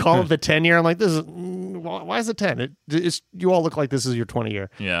 but they call it the 10-year. I'm like, this is why is it 10? You all look like this is your 20-year.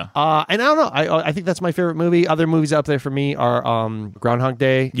 Yeah. And I don't know. I think that's my favorite movie. Other movies out there for me are Groundhog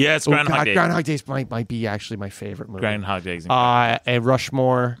Day. Yeah, it's Groundhog Day. Groundhog Day might be actually my favorite movie. Groundhog Day. And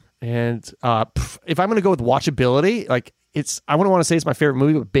Rushmore. And if I'm going to go with watchability, like I wouldn't want to say it's my favorite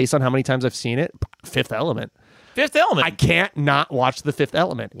movie, but based on how many times I've seen it, Fifth Element. Fifth Element. I can't not watch The Fifth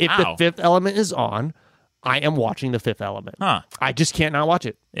Element. Wow. If The Fifth Element is on, I am watching The Fifth Element. Huh. I just can't not watch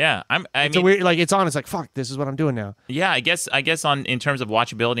it. Yeah, It's a weird, like, it's on. It's like, fuck, this is what I'm doing now. Yeah, I guess in terms of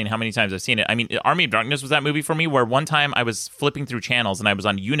watchability and how many times I've seen it. I mean, Army of Darkness was that movie for me where one time I was flipping through channels and I was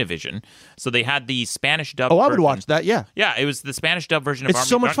on Univision, so they had the Spanish dub. Oh, I would watch that. Yeah, yeah, it was the Spanish dub version of Army of Darkness. It's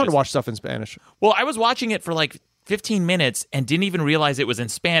so much fun to watch stuff in Spanish. Well, I was watching it for like 15 minutes and didn't even realize it was in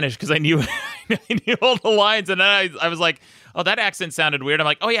Spanish because I knew all the lines, and then I was like, oh, that accent sounded weird. I'm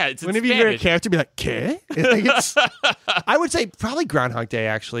like, oh yeah, it's in Spanish. Whenever you hear a character be like, ¿qué? I would say probably Groundhog Day,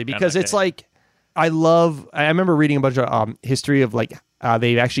 actually, because it's like, I remember reading a bunch of history of like,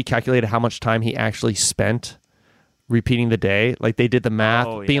 they actually calculated how much time he actually spent repeating the day. Like they did the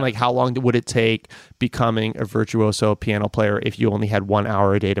math, being like, how long would it take becoming a virtuoso piano player if you only had 1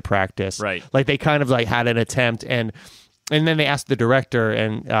 hour a day to practice? Right. Like they kind of like had an attempt, and then they asked the director,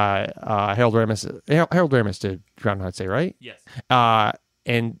 and Harold Ramis did Groundhog Day, right? Yes.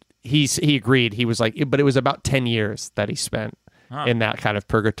 And he agreed. He was like, but it was about 10 years that he spent in that kind of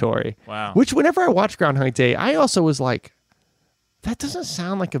purgatory. Wow. Which whenever I watched Groundhog Day, I also was like, that doesn't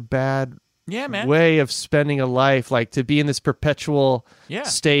sound like a bad way of spending a life, like to be in this perpetual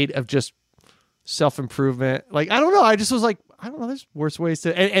state of just self-improvement. Like, I don't know. I just was like, I don't know. There's worse ways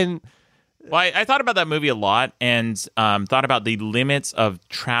to... And well, I thought about that movie a lot, and thought about the limits of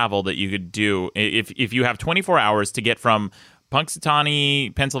travel that you could do if you have 24 hours to get from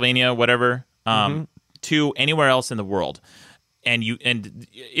Punxsutawney, Pennsylvania, whatever, to anywhere else in the world. And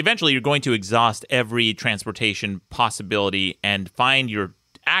eventually you're going to exhaust every transportation possibility and find your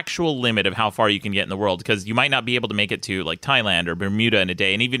actual limit of how far you can get in the world, because you might not be able to make it to like Thailand or Bermuda in a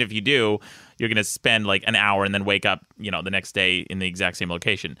day. And even if you do, you're going to spend like an hour and then wake up, the next day in the exact same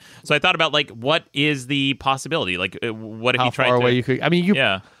location. So I thought about like, what is the possibility? Like, what if How you tried far to... away you could? I mean, you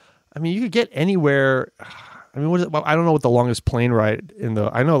could get anywhere. I mean, I don't know what the longest plane ride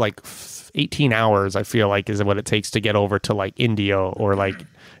I know like 18 hours, I feel like, is what it takes to get over to like India or like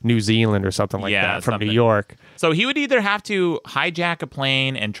New Zealand or something like that from New York. So he would either have to hijack a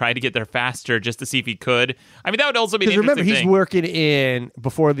plane and try to get there faster just to see if he could. I mean, that would also be an interesting remember, he's working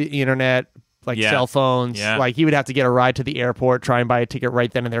before the internet, like cell phones. Yeah. Like he would have to get a ride to the airport, try and buy a ticket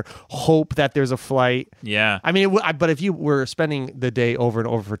right then and there, hope that there's a flight. Yeah. I mean, but if you were spending the day over and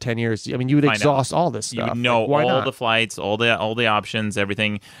over for 10 years, I mean, you would exhaust all this stuff. You would know like, all the flights, all the options,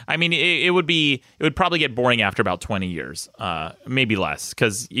 everything. I mean, it would probably get boring after about 20 years, maybe less,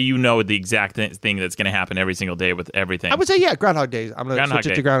 because the exact thing that's going to happen every single day with everything. I would say, Groundhog Day. I'm going to switch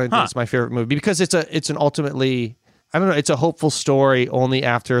it to Groundhog Day. It's my favorite movie because it's an ultimately, I don't know, it's a hopeful story only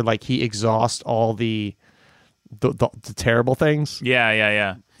after like he exhausts all the terrible things.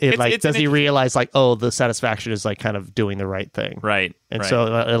 Yeah. Does he realize like, oh, the satisfaction is like kind of doing the right thing, right? And so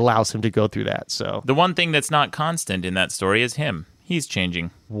it allows him to go through that. So the one thing that's not constant in that story is him. He's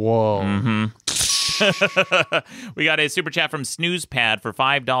changing. Whoa. Mm-hmm. We got a super chat from Snoozepad for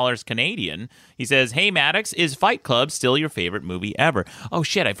 $5 Canadian. He says, "Hey Maddox, is Fight Club still your favorite movie ever?" Oh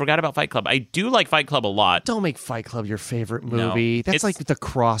shit, I forgot about Fight Club. I do like Fight Club a lot. Don't make Fight Club your favorite movie. No, That's like the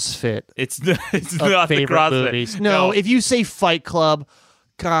CrossFit. It's not the CrossFit. Movies. No, if you say Fight Club,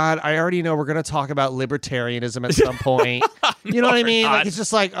 God, I already know we're going to talk about libertarianism at some point. You know what I mean? Like it's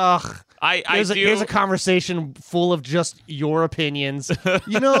just like, ugh. Here's a conversation full of just your opinions.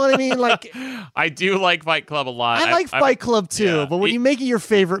 You know what I mean? Like, I do like Fight Club a lot. I like Fight Club too, but when you make it your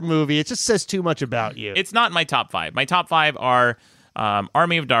favorite movie, it just says too much about you. It's not my top 5. My top 5 are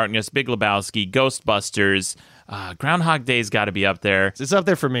Army of Darkness, Big Lebowski, Ghostbusters. Groundhog Day's got to be up there. It's up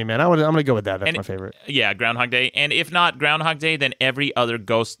there for me, man. I'm going to go with that. That's my favorite. Yeah, Groundhog Day. And if not Groundhog Day, then every other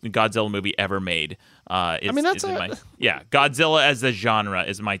Godzilla movie ever made. Godzilla as a genre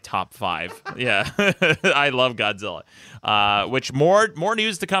is my top 5. Yeah, I love Godzilla. Which more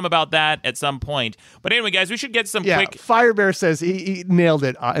news to come about that at some point. But anyway, guys, we should get some quick. Firebear says he nailed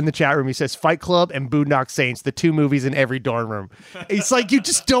it in the chat room. He says Fight Club and Boondock Saints, the 2 movies in every dorm room. It's like you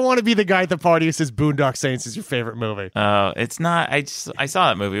just don't want to be the guy at the party who says Boondock Saints is your favorite movie. It's not. I saw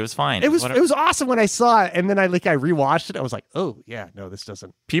that movie. It was fine. It was awesome when I saw it, and then I rewatched it. I was like, oh yeah, no, this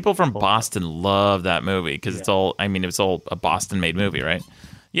doesn't. People from Boston love that movie because it's all a Boston-made movie, right?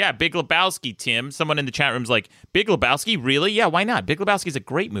 Yeah, Big Lebowski, Tim. Someone in the chat room's like, Big Lebowski? Really? Yeah, why not? Big Lebowski's a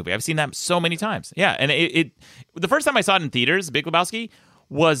great movie. I've seen that so many times. Yeah, and it the first time I saw it in theaters, Big Lebowski,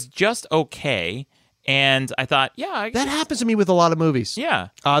 was just okay. And I thought, that happens to me with a lot of movies. Yeah.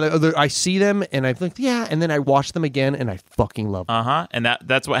 I see them and I think, and then I watch them again and I fucking love them. And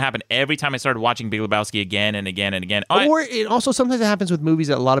that's what happened every time I started watching Big Lebowski again and again and again. Or it also sometimes it happens with movies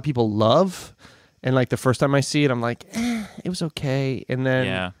that a lot of people love. And like the first time I see it, I'm like, it was okay. And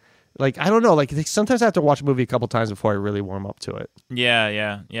then, like, I don't know. Like sometimes I have to watch a movie a couple times before I really warm up to it.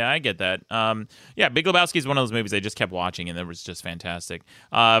 Yeah, I get that. Big Lebowski is one of those movies I just kept watching, and it was just fantastic.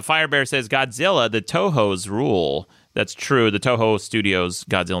 Firebear says Godzilla, the Toho's rule. That's true. The Toho Studios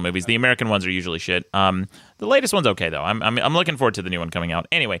Godzilla movies. The American ones are usually shit. The latest one's okay though. I'm looking forward to the new one coming out.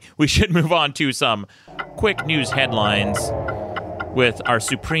 Anyway, we should move on to some quick news headlines with our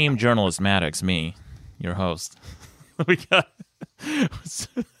supreme journalist Maddox, me, your host. We got.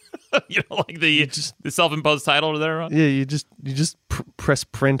 You know, like the self-imposed title there, Ron? Yeah, you just press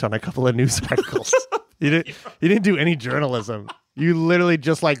print on a couple of news articles. You didn't do any journalism. You literally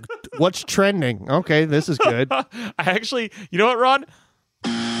just like, what's trending? Okay, this is good. I actually, you know what, Ron?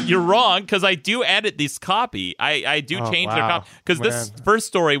 You're wrong, because I do edit this copy. I do change their copy, because this first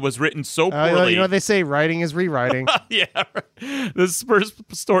story was written so poorly. You know what they say, writing is rewriting. Yeah, right. This first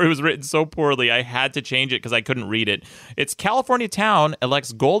story was written so poorly, I had to change it because I couldn't read it. It's California town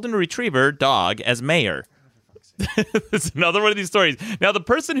elects golden retriever dog as mayor. It's another one of these stories. Now, the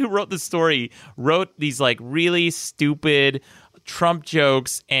person who wrote this story wrote these like really stupid Trump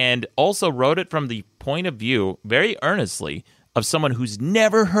jokes and also wrote it from the point of view, very earnestly, of someone who's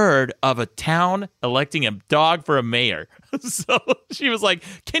never heard of a town electing a dog for a mayor. So she was like,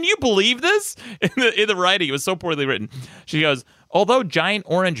 can you believe this? In the writing, it was so poorly written. She goes, although giant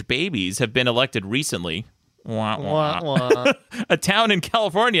orange babies have been elected recently, Wah, Wah, wah. wah. A town in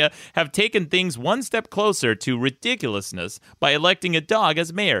California have taken things one step closer to ridiculousness by electing a dog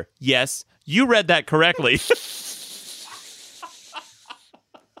as mayor. Yes, you read that correctly.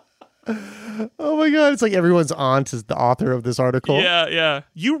 Oh my god, it's like everyone's aunt is the author of this article. Yeah.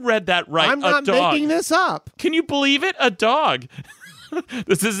 You read that right. I'm not a dog. making this up. Can you believe it? A dog.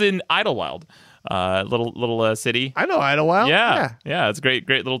 This is in Idlewild, little city. I know Idlewild. Yeah. It's a great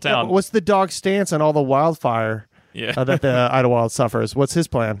little Yeah, town. but what's the dog's stance on all the wildfire that the Idlewild suffers? What's his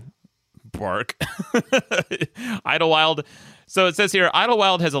plan? Bark. Idlewild. So it says here,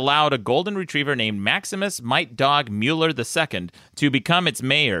 Idlewild has allowed a golden retriever named Maximus Might Dog Mueller II to become its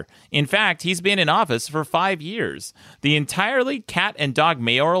mayor. In fact, he's been in office for 5 years. The entirely cat and dog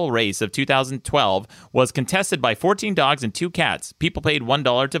mayoral race of 2012 was contested by 14 dogs and 2 cats. People paid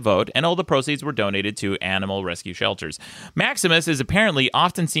 $1 to vote, and all the proceeds were donated to animal rescue shelters. Maximus is apparently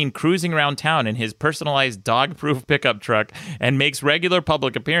often seen cruising around town in his personalized dog-proof pickup truck and makes regular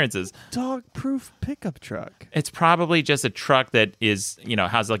public appearances. Dog-proof pickup truck. It's probably just a truck that is,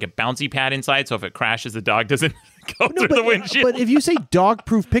 has like a bouncy pad inside, so if it crashes, the dog doesn't go through the windshield. But if you say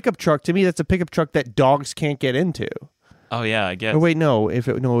dog-proof pickup truck, to me, that's a pickup truck that dogs can't get into. Oh yeah, I guess. Or wait, no. If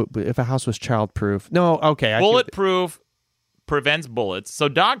a house was child-proof, no. Okay, bulletproof prevents bullets, so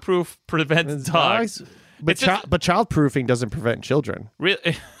dog-proof prevents dogs. But child-proofing doesn't prevent children.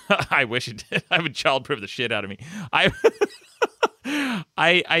 Really, I wish it did. I would child-proof the shit out of me.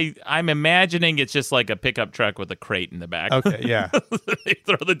 I'm imagining it's just like a pickup truck with a crate in the back. Okay, yeah. They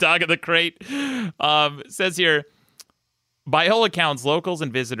throw the dog in the crate. It says here, by all accounts, locals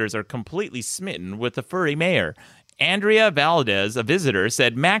and visitors are completely smitten with the furry mayor. Andrea Valdez, a visitor,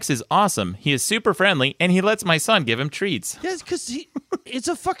 said, Max is awesome. He is super friendly, and he lets my son give him treats. Yes, because it's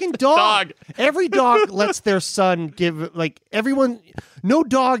a fucking dog. Every dog lets their son give, everyone, no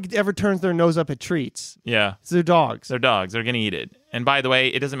dog ever turns their nose up at treats. Yeah. They're dogs. They're dogs. They're going to eat it. And by the way,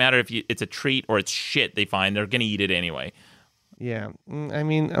 it doesn't matter if it's a treat or it's shit they find. They're going to eat it anyway. Yeah. I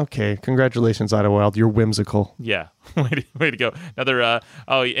mean, okay. Congratulations, Idlewild. You're whimsical. Yeah. Way to go. Another, and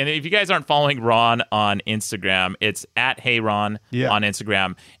if you guys aren't following Ron on Instagram, it's at HeyRon on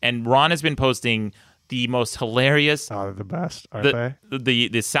Instagram. And Ron has been posting the most hilarious. Oh, they're the best, aren't they?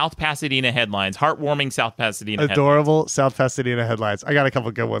 The South Pasadena headlines, heartwarming South Pasadena Adorable South Pasadena headlines. I got a couple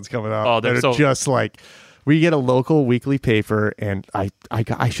good ones coming up. Oh, they're just like, we get a local weekly paper, and I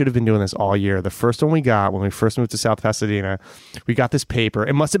should have been doing this all year. The first one we got when we first moved to South Pasadena, we got this paper.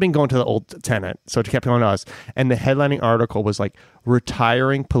 It must have been going to the old tenant, so it kept going to us. And the headlining article was like,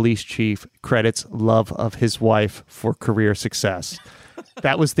 retiring police chief credits love of his wife for career success.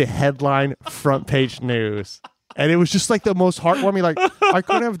 That was the headline front page news. And it was just like the most heartwarming, like, I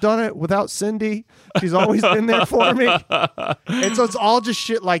couldn't have done it without Cindy. She's always been there for me. And so it's all just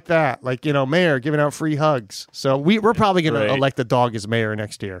shit like that. Like, mayor giving out free hugs. So we're probably going to elect the dog as mayor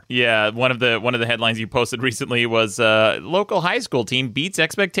next year. Yeah, one of the headlines you posted recently was local high school team beats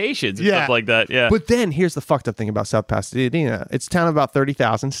expectations and stuff like that. Yeah. But then here's the fucked up thing about South Pasadena. It's a town of about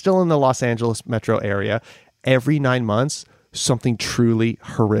 30,000, still in the Los Angeles metro area. Every 9 months, something truly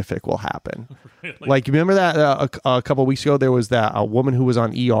horrific will happen. Really? Like, remember that a couple of weeks ago, there was that a woman who was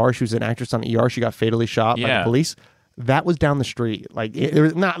on ER. She was an actress on ER. She got fatally shot by the police. That was down the street. Like, it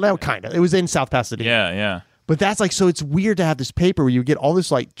was not kind of. It was in South Pasadena. Yeah. But that's like, so it's weird to have this paper where you get all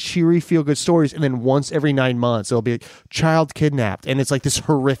this like cheery, feel good stories, and then once every 9 months it'll be like, child kidnapped, and it's like this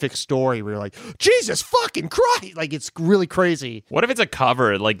horrific story where you're like, Jesus fucking Christ, like it's really crazy. What if it's a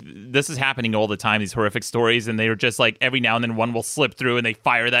cover? Like, this is happening all the time, these horrific stories, and they're just like every now and then one will slip through and they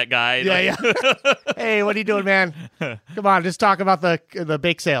fire that guy. Yeah. Hey, what are you doing, man? Come on, just talk about the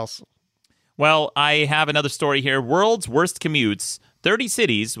bake sales. Well, I have another story here. World's worst commutes, 30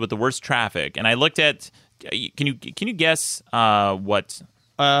 cities with the worst traffic, and I looked at. Can you guess what?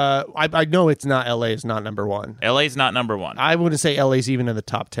 I know it's not LA. It's not number one. LA is not number one. I wouldn't say LA's even in the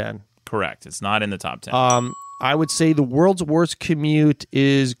top 10. Correct. It's not in the top 10. I would say the world's worst commute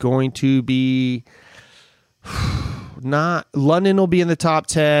is going to be not London. Will be in the top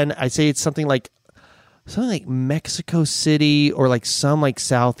 10. I'd say it's something like Mexico City or like some like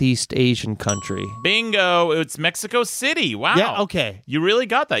Southeast Asian country. Bingo! It's Mexico City. Wow. Yeah. Okay. You really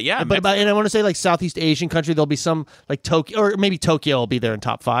got that. Yeah. But and I want to say like Southeast Asian country. There'll be some like Tokyo, or maybe Tokyo will be there in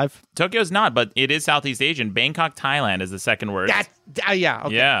top 5. Tokyo's not, but it is Southeast Asian. Bangkok, Thailand is the second worst. Yeah.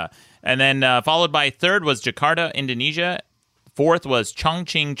 Okay. Yeah. And then followed by third was Jakarta, Indonesia. Fourth was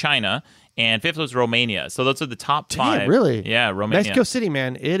Chongqing, China. And fifth was Romania. So those are the top 5. Damn, really? Yeah, Romania. Mexico City,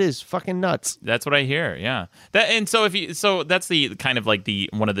 man, it is fucking nuts. That's what I hear. Yeah. So that's the kind of like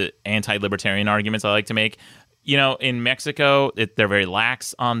one of the anti-libertarian arguments I like to make. in Mexico, they're very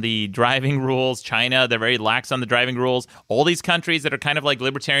lax on the driving rules. China, they're very lax on the driving rules. All these countries that are kind of like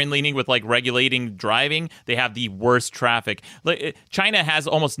libertarian leaning with like regulating driving, they have the worst traffic. Like, China has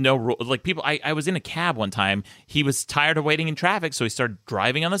almost no rule. Like people, I was in a cab one time. He was tired of waiting in traffic, so he started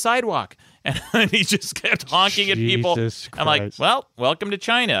driving on the sidewalk. And he just kept honking at people. I'm like, well, welcome to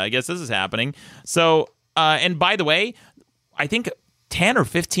China. I guess this is happening. So, and by the way, I think 10 or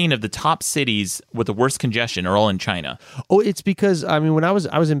 15 of the top cities with the worst congestion are all in China. Oh, it's because, when I was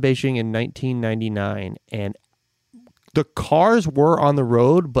in Beijing in 1999, and the cars were on the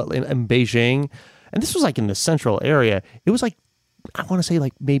road, but in Beijing, and this was like in the central area, it was like, I want to say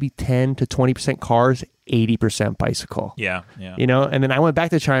like maybe 10 to 20% cars, 80% bicycle. Yeah. And then I went back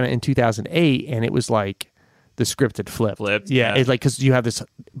to China in 2008, and it was like the script had flipped. Yeah. It's like, because you have this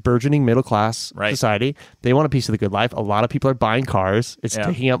burgeoning middle class society. They want a piece of the good life. A lot of people are buying cars. It's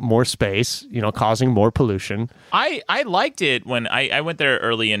taking up more space, causing more pollution. I liked it when I went there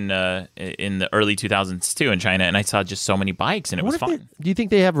early in the early 2000s too in China, and I saw just so many bikes, and it was fun. Do you think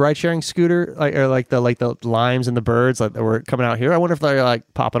they have ride sharing scooter like the limes and the birds like that were coming out here? I wonder if they're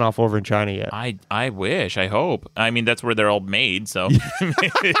like popping off over in China yet. I wish. I hope. I mean, that's where they're all made. So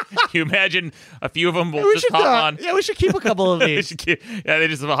you imagine a few of them will just hop on. Yeah, we should keep a couple of these. They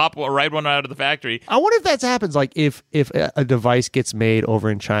just ride one out of the factory. I wonder if that happens. Like if a device gets made over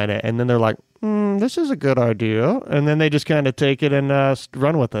in China, and then they're like, this is a good idea, and then they just kind of take it and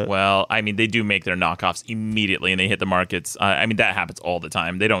run with it. Well, I mean, they do make their knockoffs immediately, and they hit the markets. I mean, that happens all the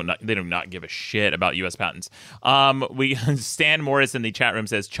time. They do not give a shit about U.S. patents. Stan Morris in the chat room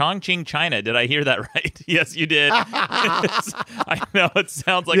says Chongqing, China. Did I hear that right? Yes, you did. I know it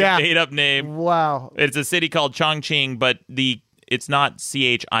sounds like a made up name. Wow, it's a city called Chongqing, but it's not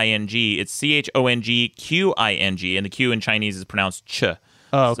Ching. It's Chongqing, and the Q in Chinese is pronounced ch.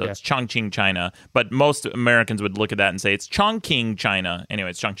 Oh, okay. So it's Chongqing, China. But most Americans would look at that and say it's Chongqing, China. Anyway,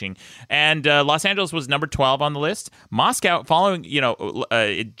 it's Chongqing. And Los Angeles was number 12 on the list. Moscow following,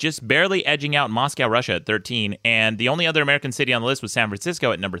 just barely edging out Moscow, Russia at 13. And the only other American city on the list was San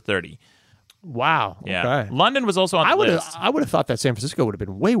Francisco at number 30. Wow. Yeah. Okay. London was also on the list. I would have thought that San Francisco would have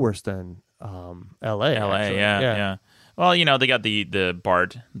been way worse than L.A. L.A., yeah. Well, they got the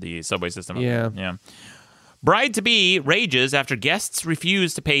BART, the subway system. Yeah. Bride-to-be rages after guests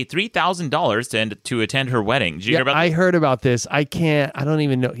refuse to pay $3,000 to attend her wedding. Did you hear about this? I heard about this. I don't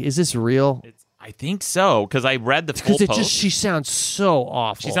even know. Is this real? I think so, because I read the full post. She sounds so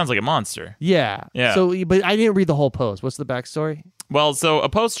awful. She sounds like a monster. Yeah. So, but I didn't read the whole post. What's the backstory? Well, so a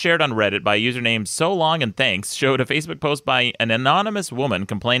post shared on Reddit by username So Long and Thanks showed a Facebook post by an anonymous woman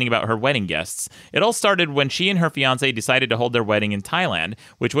complaining about her wedding guests. It all started when she and her fiancé decided to hold their wedding in Thailand,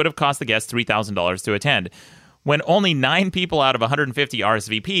 which would have cost the guests $3,000 to attend. When only 9 people out of 150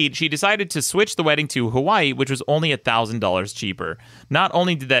 RSVP'd, she decided to switch the wedding to Hawaii, which was only $1,000 cheaper. Not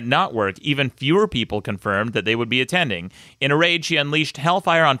only did that not work, even fewer people confirmed that they would be attending. In a rage, she unleashed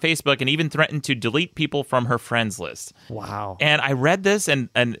hellfire on Facebook and even threatened to delete people from her friends list. Wow. And I read this, and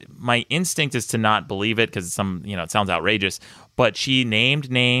my instinct is to not believe it because it sounds outrageous. But she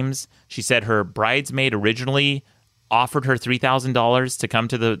named names. She said her bridesmaid originally offered her $3,000 to come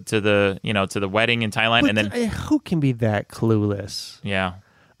to the wedding in Thailand, and then who can be that clueless? Yeah,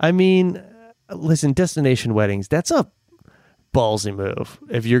 I mean, listen, destination weddings, that's a ballsy move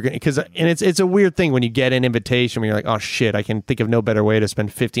if you're going because it's a weird thing when you get an invitation when you're like, oh shit, I can think of no better way to spend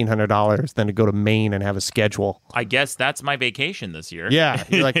 $1,500 than to go to Maine and have a schedule. I guess that's my vacation this year. Yeah,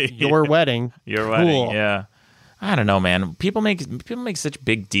 you're like your wedding, wedding. Yeah, I don't know, man. People make such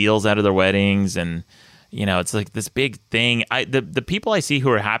big deals out of their weddings and. It's like this big thing. The people I see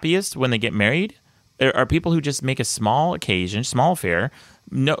who are happiest when they get married are people who just make a small occasion, small affair,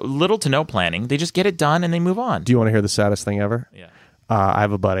 little to no planning. They just get it done and they move on. Do you want to hear the saddest thing ever? Yeah. I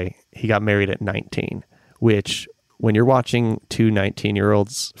have a buddy. He got married at 19, which when you're watching two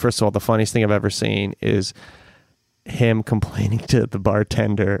 19-year-olds, first of all, the funniest thing I've ever seen is him complaining to the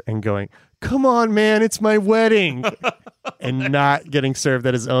bartender and going, come on, man, it's my wedding. And not getting served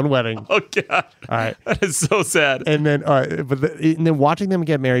at his own wedding. Oh, God. All right. That is so sad. And then and then watching them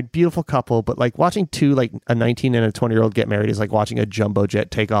get married, beautiful couple, but like watching two, like a 19 and a 20-year-old get married is like watching a jumbo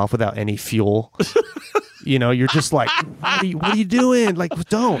jet take off without any fuel. You're just like, what are you doing? Like,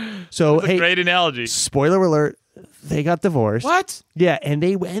 don't. So, That's a great analogy. Spoiler alert, they got divorced. What? Yeah, and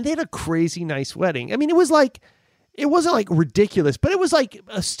they had a crazy nice wedding. I mean, it wasn't like ridiculous, but it was like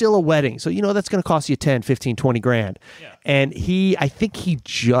still a wedding. So, that's going to cost you 10, 15, 20 grand. Yeah. And I think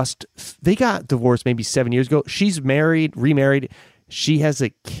they got divorced maybe 7 years ago. She's remarried. She has a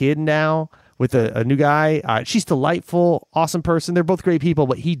kid now with a new guy. She's delightful, awesome person. They're both great people,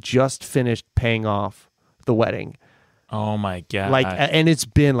 but he just finished paying off the wedding. Oh my god! Like, and it's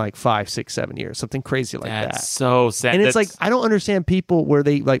been like 5, 6, 7 years, something crazy like that. That's so sad. And it's like, I don't understand people where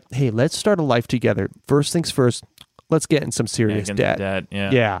they like, hey, let's start a life together. First things first. Let's get in some serious debt.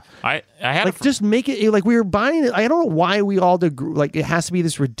 Yeah. I had like just make it like we were buying it. I don't know why we all like it has to be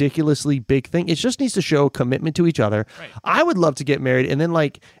this ridiculously big thing. It just needs to show commitment to each other. Right. I would love to get married, and then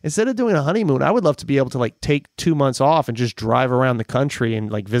like instead of doing a honeymoon, I would love to be able to like take 2 months off and just drive around the country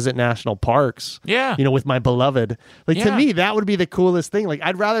and like visit national parks. Yeah, with my beloved. Like to me, that would be the coolest thing. Like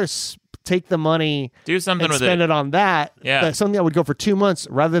I'd rather take the money, do something and with spend it on that. Yeah, something that would go for 2 months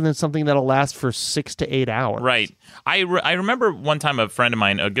rather than something that'll last for 6 to 8 hours. Right. I remember one time a good friend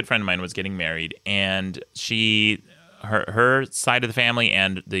of mine was getting married, and her side of the family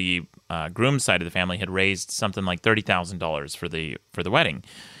and the groom's side of the family had raised something like $30,000 for the wedding,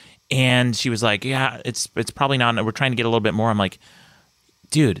 and she was like, "Yeah, it's probably not. We're trying to get a little bit more." I'm like,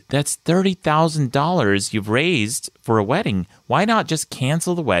 dude, that's $30,000 you've raised for a wedding. Why not just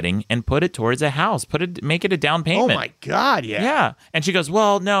cancel the wedding and put it towards a house? Make it a down payment. Oh my God, yeah. Yeah. And she goes,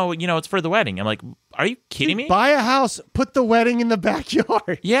 well, no, it's for the wedding. I'm like, are you kidding me? Buy a house, put the wedding in the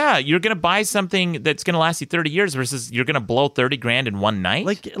backyard. Yeah, you're going to buy something that's going to last you 30 years versus you're going to blow 30 grand in one night?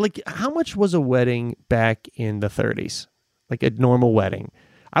 Like how much was a wedding back in the 30s? Like a normal wedding.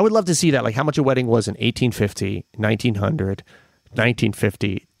 I would love to see that, like how much a wedding was in 1850, 1900,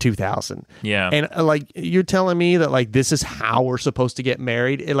 1950, 2000. Yeah. And like you're telling me that like this is how we're supposed to get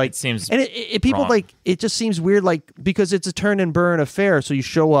married. It seems and people wrong. Like it just seems weird, like because it's a turn and burn affair. So you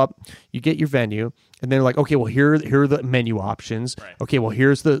show up, you get your venue, and they're like, okay, well here are the menu options. Right. Okay, well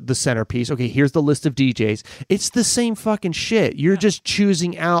here's the centerpiece. Okay, here's the list of DJs. It's the same fucking shit. You're just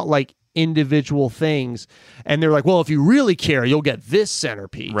choosing out like individual things, and they're like, well, if you really care, you'll get this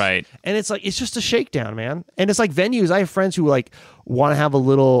centerpiece, right? And it's like it's just a shakedown, man. And it's like venues. I have friends who like want to have a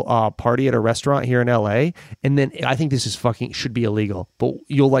little party at a restaurant here in LA, and then I think this is should be illegal, but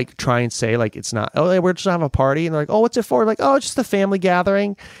you'll like try and say like it's not. Oh, we're just having a party, and they're like, oh, what's it for? Like, oh, it's just a family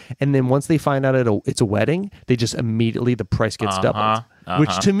gathering. And then once they find out it's a wedding, they just immediately the price gets doubled,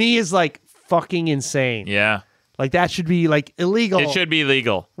 which to me is like fucking insane. Yeah. Like that should be like illegal. It should be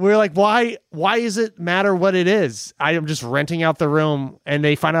legal. We're like, why does it matter what it is? I am just renting out the room, and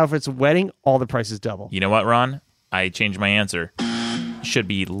they find out if it's a wedding, all the prices double. You know what, Ron? I changed my answer. Should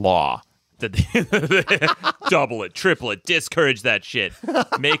be law. Double it, triple it, discourage that shit.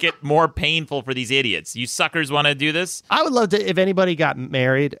 Make it more painful for these idiots. You suckers want to do this? I would love to, if anybody got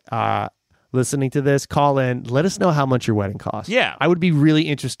married, listening to this, call in, let us know how much your wedding cost. Yeah. I would be really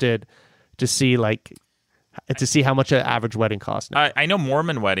interested to see how much an average wedding costs. I know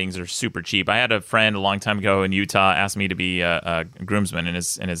Mormon weddings are super cheap. I had a friend a long time ago in Utah asked me to be a groomsman in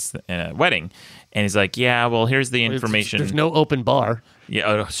his wedding, and he's like, "Yeah, well, here's the information. There's no open bar.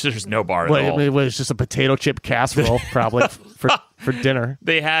 Yeah, there's no bar at all. It was just a potato chip casserole, probably for dinner.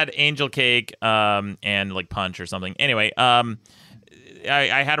 They had angel cake and like punch or something. Anyway,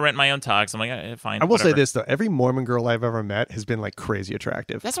 I had to rent my own tux. I'm like, fine. I will whatever. say this though: every Mormon girl I've ever met has been like crazy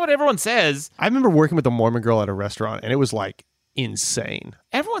attractive. That's what everyone says. I remember working with a Mormon girl at a restaurant, and it was like insane.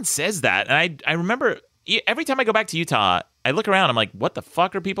 Everyone says that, and I remember every time I go back to Utah, I look around. I'm like, what the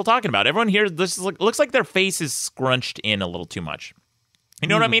fuck are people talking about? Everyone here, this looks like their face is scrunched in a little too much. You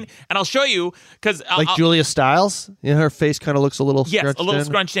know what I mean? And I'll show you because Julia Stiles, her face kind of looks a little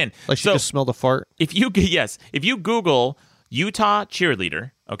scrunched in, like she just smelled a fart. If you Google Utah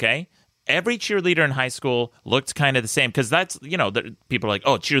cheerleader, okay, every cheerleader in high school looked kind of the same because that's people are like,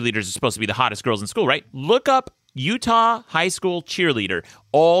 oh, cheerleaders are supposed to be the hottest girls in school, right? Look up Utah high school cheerleader.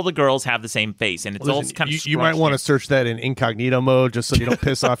 All the girls have the same face, and it's all kind of. You might want to search that in incognito mode just so you don't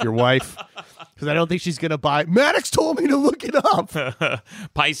piss off your wife. Because I don't think she's going to buy. Maddox told me to look it up.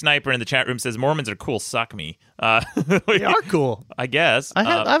 Pie Sniper in the chat room says Mormons are cool. Suck me. They are cool. I guess.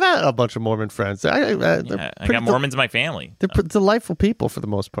 I've had a bunch of Mormon friends. I got Mormons in my family. They're delightful people for the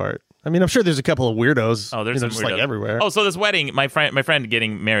most part. I mean, I'm sure there's a couple of weirdos. Oh, there's some just weirdos. Like everywhere. Oh, so this wedding, my friend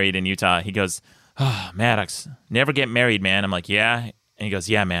getting married in Utah. He goes, "Oh, Maddox, never get married, man." I'm like, "Yeah," and he goes,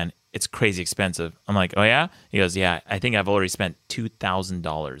 "Yeah, man. It's crazy expensive." I'm like, "Oh, yeah?" He goes, "Yeah, I think I've already spent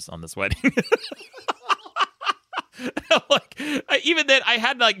 $2,000 on this wedding." Like, even then, I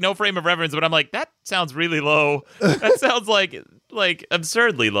had like no frame of reference, but I'm like, that sounds really low. That sounds like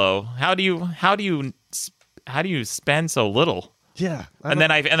absurdly low. How do you spend so little? Yeah, and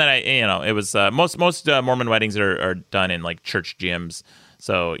then I it was most Mormon weddings are done in like church gyms.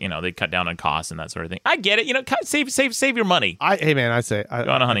 So, they cut down on costs and that sort of thing. I get it. Save your money. Hey, man, I say.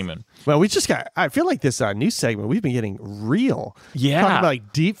 Go on a honeymoon. Well, we just got, I feel like this new segment, we've been getting real. Yeah. Talking about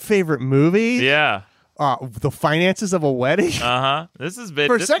like deep favorite movies. Yeah. The finances of a wedding? This has been...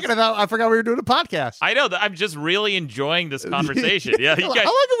 For a second, I forgot we were doing a podcast. I know. I'm just really enjoying this conversation. Yeah, you guys, how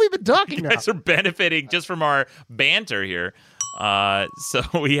long have we been talking you now? guys are benefiting just from our banter here. So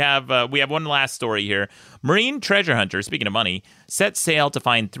we have one last story here. Marine treasure hunter, speaking of money, set sail to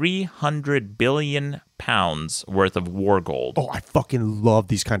find 300 billion pounds worth of war gold. Oh, I fucking love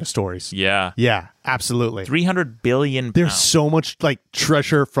these kind of stories. Yeah. Yeah, absolutely. 300 billion There's pounds. so much like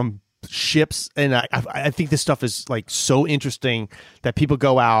treasure from ships, and I think this stuff is like so interesting that people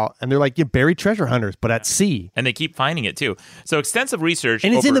go out and they're like, yeah, buried treasure hunters, but at sea. And they keep finding it too. So extensive research.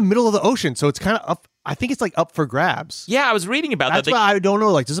 And it's in the middle of the ocean, so it's kind of up. I think it's like up for grabs. Yeah, I was reading about That's that. why I don't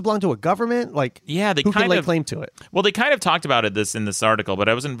know. Like, does it belong to a government? Like, yeah, they who kind can lay of claim to it? Well, they kind of talked about it in this article, but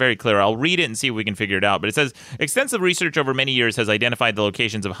I wasn't very clear. I'll read it and see if we can figure it out. But it says extensive research over many years has identified the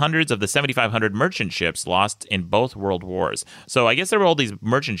locations of hundreds of the 7,500 merchant ships lost in both world wars. So I guess there were all these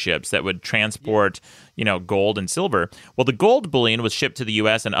merchant ships that would transport, gold and silver. Well, the gold bullion was shipped to the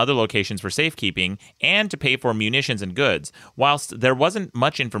U.S. and other locations for safekeeping and to pay for munitions and goods. Whilst there wasn't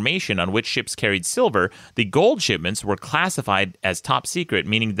much information on which ships carried silver, the gold shipments were classified as top secret,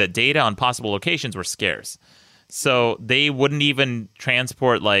 meaning that data on possible locations were scarce. So they wouldn't even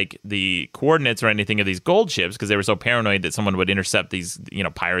transport like the coordinates or anything of these gold ships because they were so paranoid that someone would intercept these,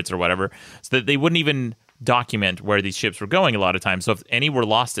 pirates or whatever. So that they wouldn't even document where these ships were going a lot of times. So if any were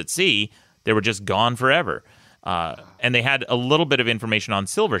lost at sea, they were just gone forever. And they had a little bit of information on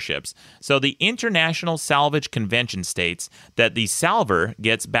silver ships. So the International Salvage Convention states that the salver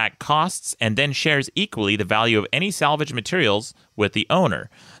gets back costs and then shares equally the value of any salvage materials with the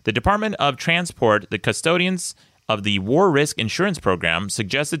owner. The Department of Transport, the custodians of the War Risk Insurance Program,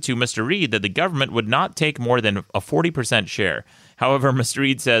 suggested to Mr. Reed that the government would not take more than a 40% share. However, Mr.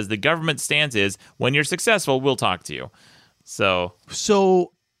 Reed says the government's stance is, when you're successful, we'll talk to you. So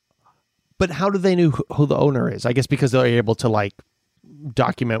But how do they know who the owner is? I guess because they're able to like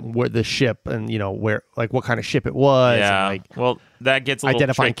document where the ship and where like what kind of ship it was. Yeah. And, like, well, that gets a little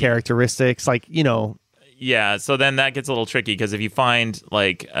identifying tricky. characteristics, like Yeah, so then that gets a little tricky because if you find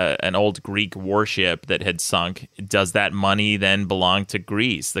like an old Greek warship that had sunk, does that money then belong to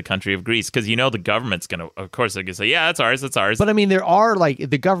Greece, the country of Greece? Because the government's going to, of course, they're going to say, yeah, that's ours, that's ours. But I mean, there are like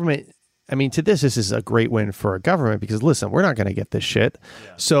the government. I mean, this is a great win for a government because, listen, we're not going to get this shit.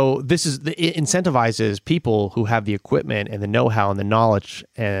 Yeah. So it incentivizes people who have the equipment and the know-how and the knowledge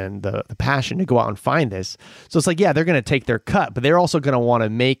and the passion to go out and find this. So it's like, yeah, they're going to take their cut, but they're also going to want to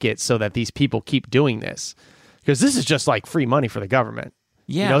make it so that these people keep doing this because this is just like free money for the government.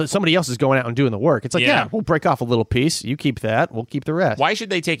 Yeah. Somebody else is going out and doing the work. It's like, yeah, we'll break off a little piece. You keep that. We'll keep the rest. Why should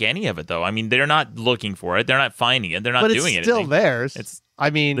they take any of it, though? I mean, they're not looking for it. They're not finding it. They're not doing anything. But it's still theirs.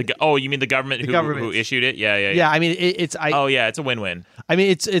 You mean the government who issued it? Yeah. Yeah, I mean, it's a win-win. I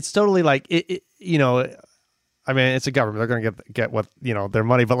mean, it's totally like, I mean, it's a government. They're going to get what, their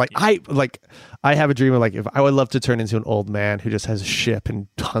money. But I have a dream of like, if I would love to turn into an old man who just has a ship and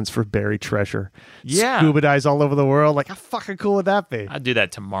hunts for buried treasure. Yeah. Scuba dives all over the world. Like, how fucking cool would that be? I'd do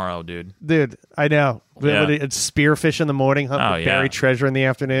that tomorrow, dude. Dude, I know. Yeah. Spearfish in the morning, hunt for buried treasure in the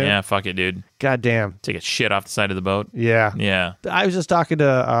afternoon. Yeah, fuck it, dude. God damn. Take a shit off the side of the boat. Yeah. Yeah. I was just talking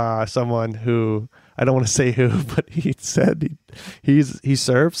to someone who, I don't want to say who, but he said he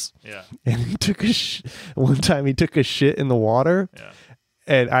surfs. Yeah. And he took one time he took a shit in the water. Yeah.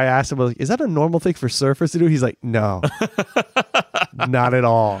 And I asked him, like, is that a normal thing for surfers to do? He's like, no, not at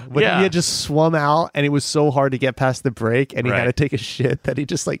all. But he had just swum out and it was so hard to get past the break and he had to take a shit that he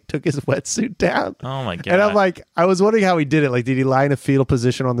just like took his wetsuit down. Oh my God. And I'm like, I was wondering how he did it. Like, did he lie in a fetal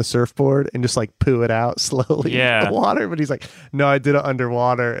position on the surfboard and just like poo it out slowly into the water? But he's like, no, I did it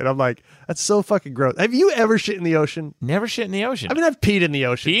underwater. And I'm like, that's so fucking gross. Have you ever shit in the ocean? Never shit in the ocean. I mean, I've peed in the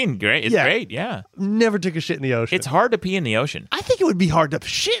ocean. Peeing, great. It's great, yeah. Never took a shit in the ocean. It's hard to pee in the ocean. I think it would be hard to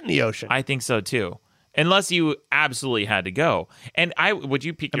shit in the ocean. I think so too. Unless you absolutely had to go. And would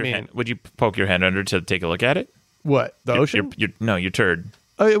you peek your hand? Would you poke your hand under to take a look at it? What, the ocean? Your turd.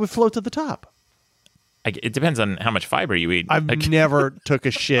 Oh, it would float to the top. It depends on how much fiber you eat. I've never took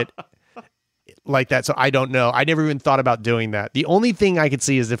a shit like that, so I don't know. I never even thought about doing that. The only thing I could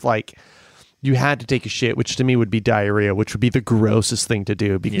see is if like you had to take a shit, which to me would be diarrhea, which would be the grossest thing to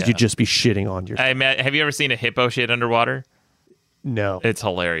do because you'd just be shitting on yourself. Have you ever seen a hippo shit underwater? No. It's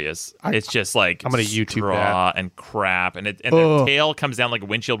hilarious. It's just like I'm gonna YouTube straw that. and crap, and their tail comes down like a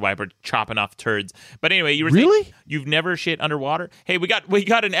windshield wiper, chopping off turds. But anyway, you were saying you've never shit underwater? Hey, we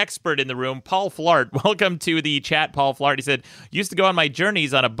got an expert in the room, Paul Flart. Welcome to the chat, Paul Flart. He said, used to go on my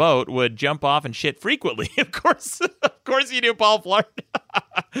journeys on a boat, would jump off and shit frequently. Of course you do, Paul Flart.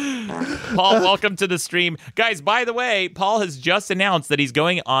 Paul, welcome to the stream. Guys, by the way, Paul has just announced that he's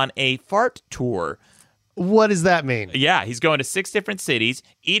going on a fart tour What does that mean? Yeah, he's going to 6 different cities,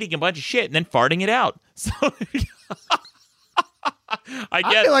 eating a bunch of shit, and then farting it out. So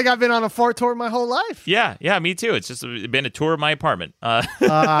I feel like I've been on a fart tour my whole life. Yeah, me too. It's just been a tour of my apartment.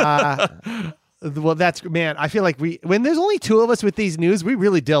 Well, man. I feel like when there's only 2 of us with these news, we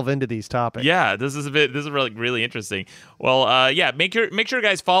really delve into these topics. Yeah, this is really interesting. Well, make sure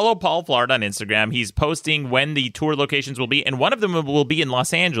guys follow Paul Flard on Instagram. He's posting when the tour locations will be, and one of them will be in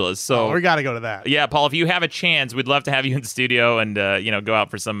Los Angeles. So we got to go to that. Yeah, Paul, if you have a chance, we'd love to have you in the studio and go out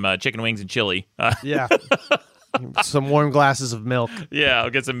for some chicken wings and chili. Yeah. Some warm glasses of milk. Yeah, I'll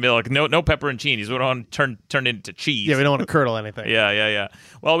get some milk. No pepperoncinis. We don't want to turn into cheese. Yeah, we don't want to curdle anything. Yeah.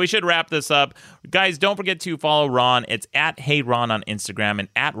 Well, we should wrap this up. Guys, don't forget to follow Ron. It's at Hey Ron on Instagram and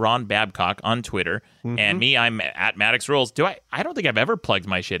at Ron Babcock on Twitter. Mm-hmm. And me, I'm at Maddox Rules. I don't think I've ever plugged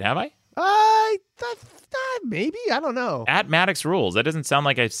my shit, have I? Maybe. I don't know. At Maddox Rules. That doesn't sound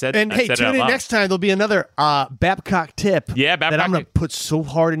like I've said. And hey, tune in next time. There'll be another Babcock tip. Yeah, Babcock. That I'm gonna put so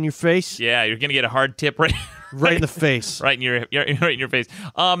hard in your face. Yeah, you're gonna get a hard tip right in the face. Right in your face.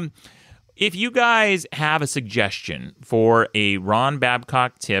 If you guys have a suggestion for a Ron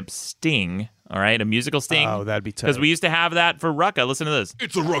Babcock tip sting, all right, a musical sting. Oh, that'd be tough. Because we used to have that for Rucka. Listen to this.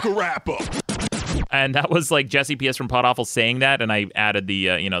 It's a Rucka wrap-up. And that was like Jesse P.S. from Pod Awful saying that, and I added the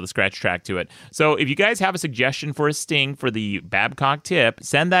the scratch track to it. So if you guys have a suggestion for a sting for the Babcock tip,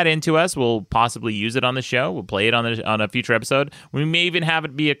 send that in to us. We'll possibly use it on the show. We'll play it on a future episode. We may even have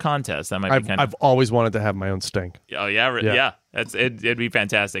it be a contest. That might be I've always wanted to have my own sting. Oh yeah. It'd be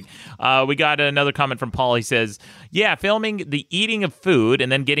fantastic. We got another comment from Paul. He says, "Yeah, filming the eating of food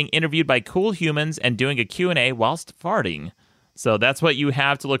and then getting interviewed by cool humans and doing a Q&A whilst farting." So that's what you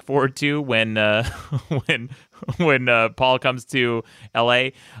have to look forward to when Paul comes to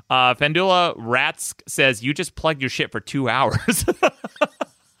L.A. Fendula Ratsk says, "You just plugged your shit for 2 hours."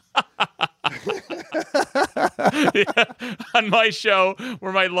 Yeah, on my show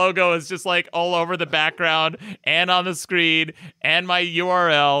where my logo is just like all over the background and on the screen and my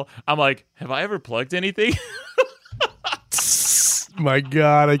URL, I'm like, have I ever plugged anything? My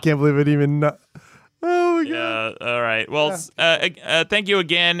God, I can't believe it even. Oh my God. Yeah. All right. Well, thank you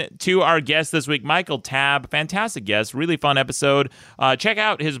again to our guest this week, Michael Tabb. Fantastic guest. Really fun episode. Check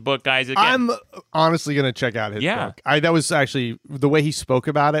out his book, guys. Again. I'm honestly going to check out his book. That was actually the way he spoke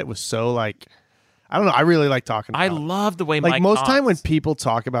about it was so like, I don't know. I really like talking about it. I love the way like Mike most talks. time when people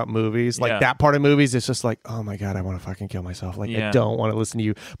talk about movies, like that part of movies, it's just like, oh my God, I want to fucking kill myself. Like I don't want to listen to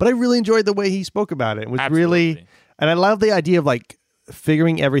you. But I really enjoyed the way he spoke about it. It was really, and I love the idea of like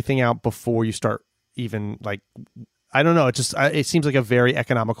figuring everything out before you start even like, I don't know. It seems like a very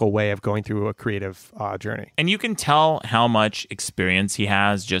economical way of going through a creative journey. And you can tell how much experience he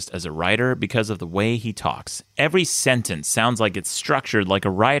has just as a writer because of the way he talks. Every sentence sounds like it's structured like a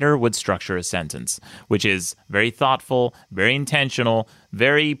writer would structure a sentence, which is very thoughtful, very intentional,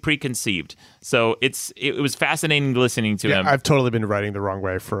 very preconceived. So it was fascinating listening to him. I've totally been writing the wrong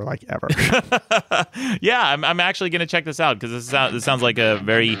way for like ever. Yeah, I'm actually going to check this out because this sounds like a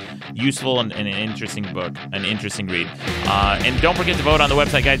very useful and an interesting book, an interesting read. And don't forget to vote on the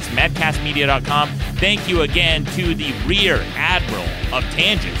website, guys. It's madcastmedia.com. Thank you again to the Rear Admiral of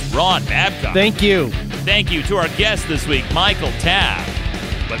Tangents, Ron Babcock. Thank you. Thank you to our guest this week, Michael Tabb.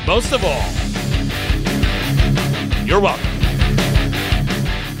 But most of all, you're welcome.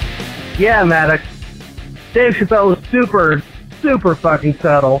 Yeah, Maddox. Dave Chappelle was super, super fucking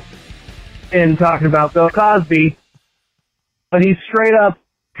subtle in talking about Bill Cosby, but he straight up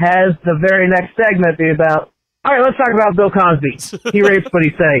has the very next segment be about, all right, let's talk about Bill Cosby. He rapes, but he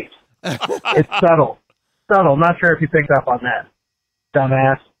saves. It's subtle. Subtle. Not sure if you picked up on that,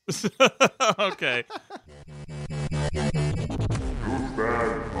 dumbass. Okay.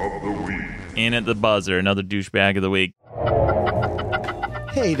 Douchebag of the week. In at the buzzer, another douchebag of the week.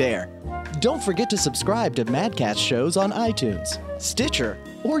 Hey there. Don't forget to subscribe to Madcast shows on iTunes, Stitcher,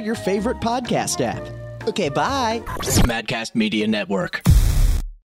 or your favorite podcast app. Okay, bye. Madcast Media Network.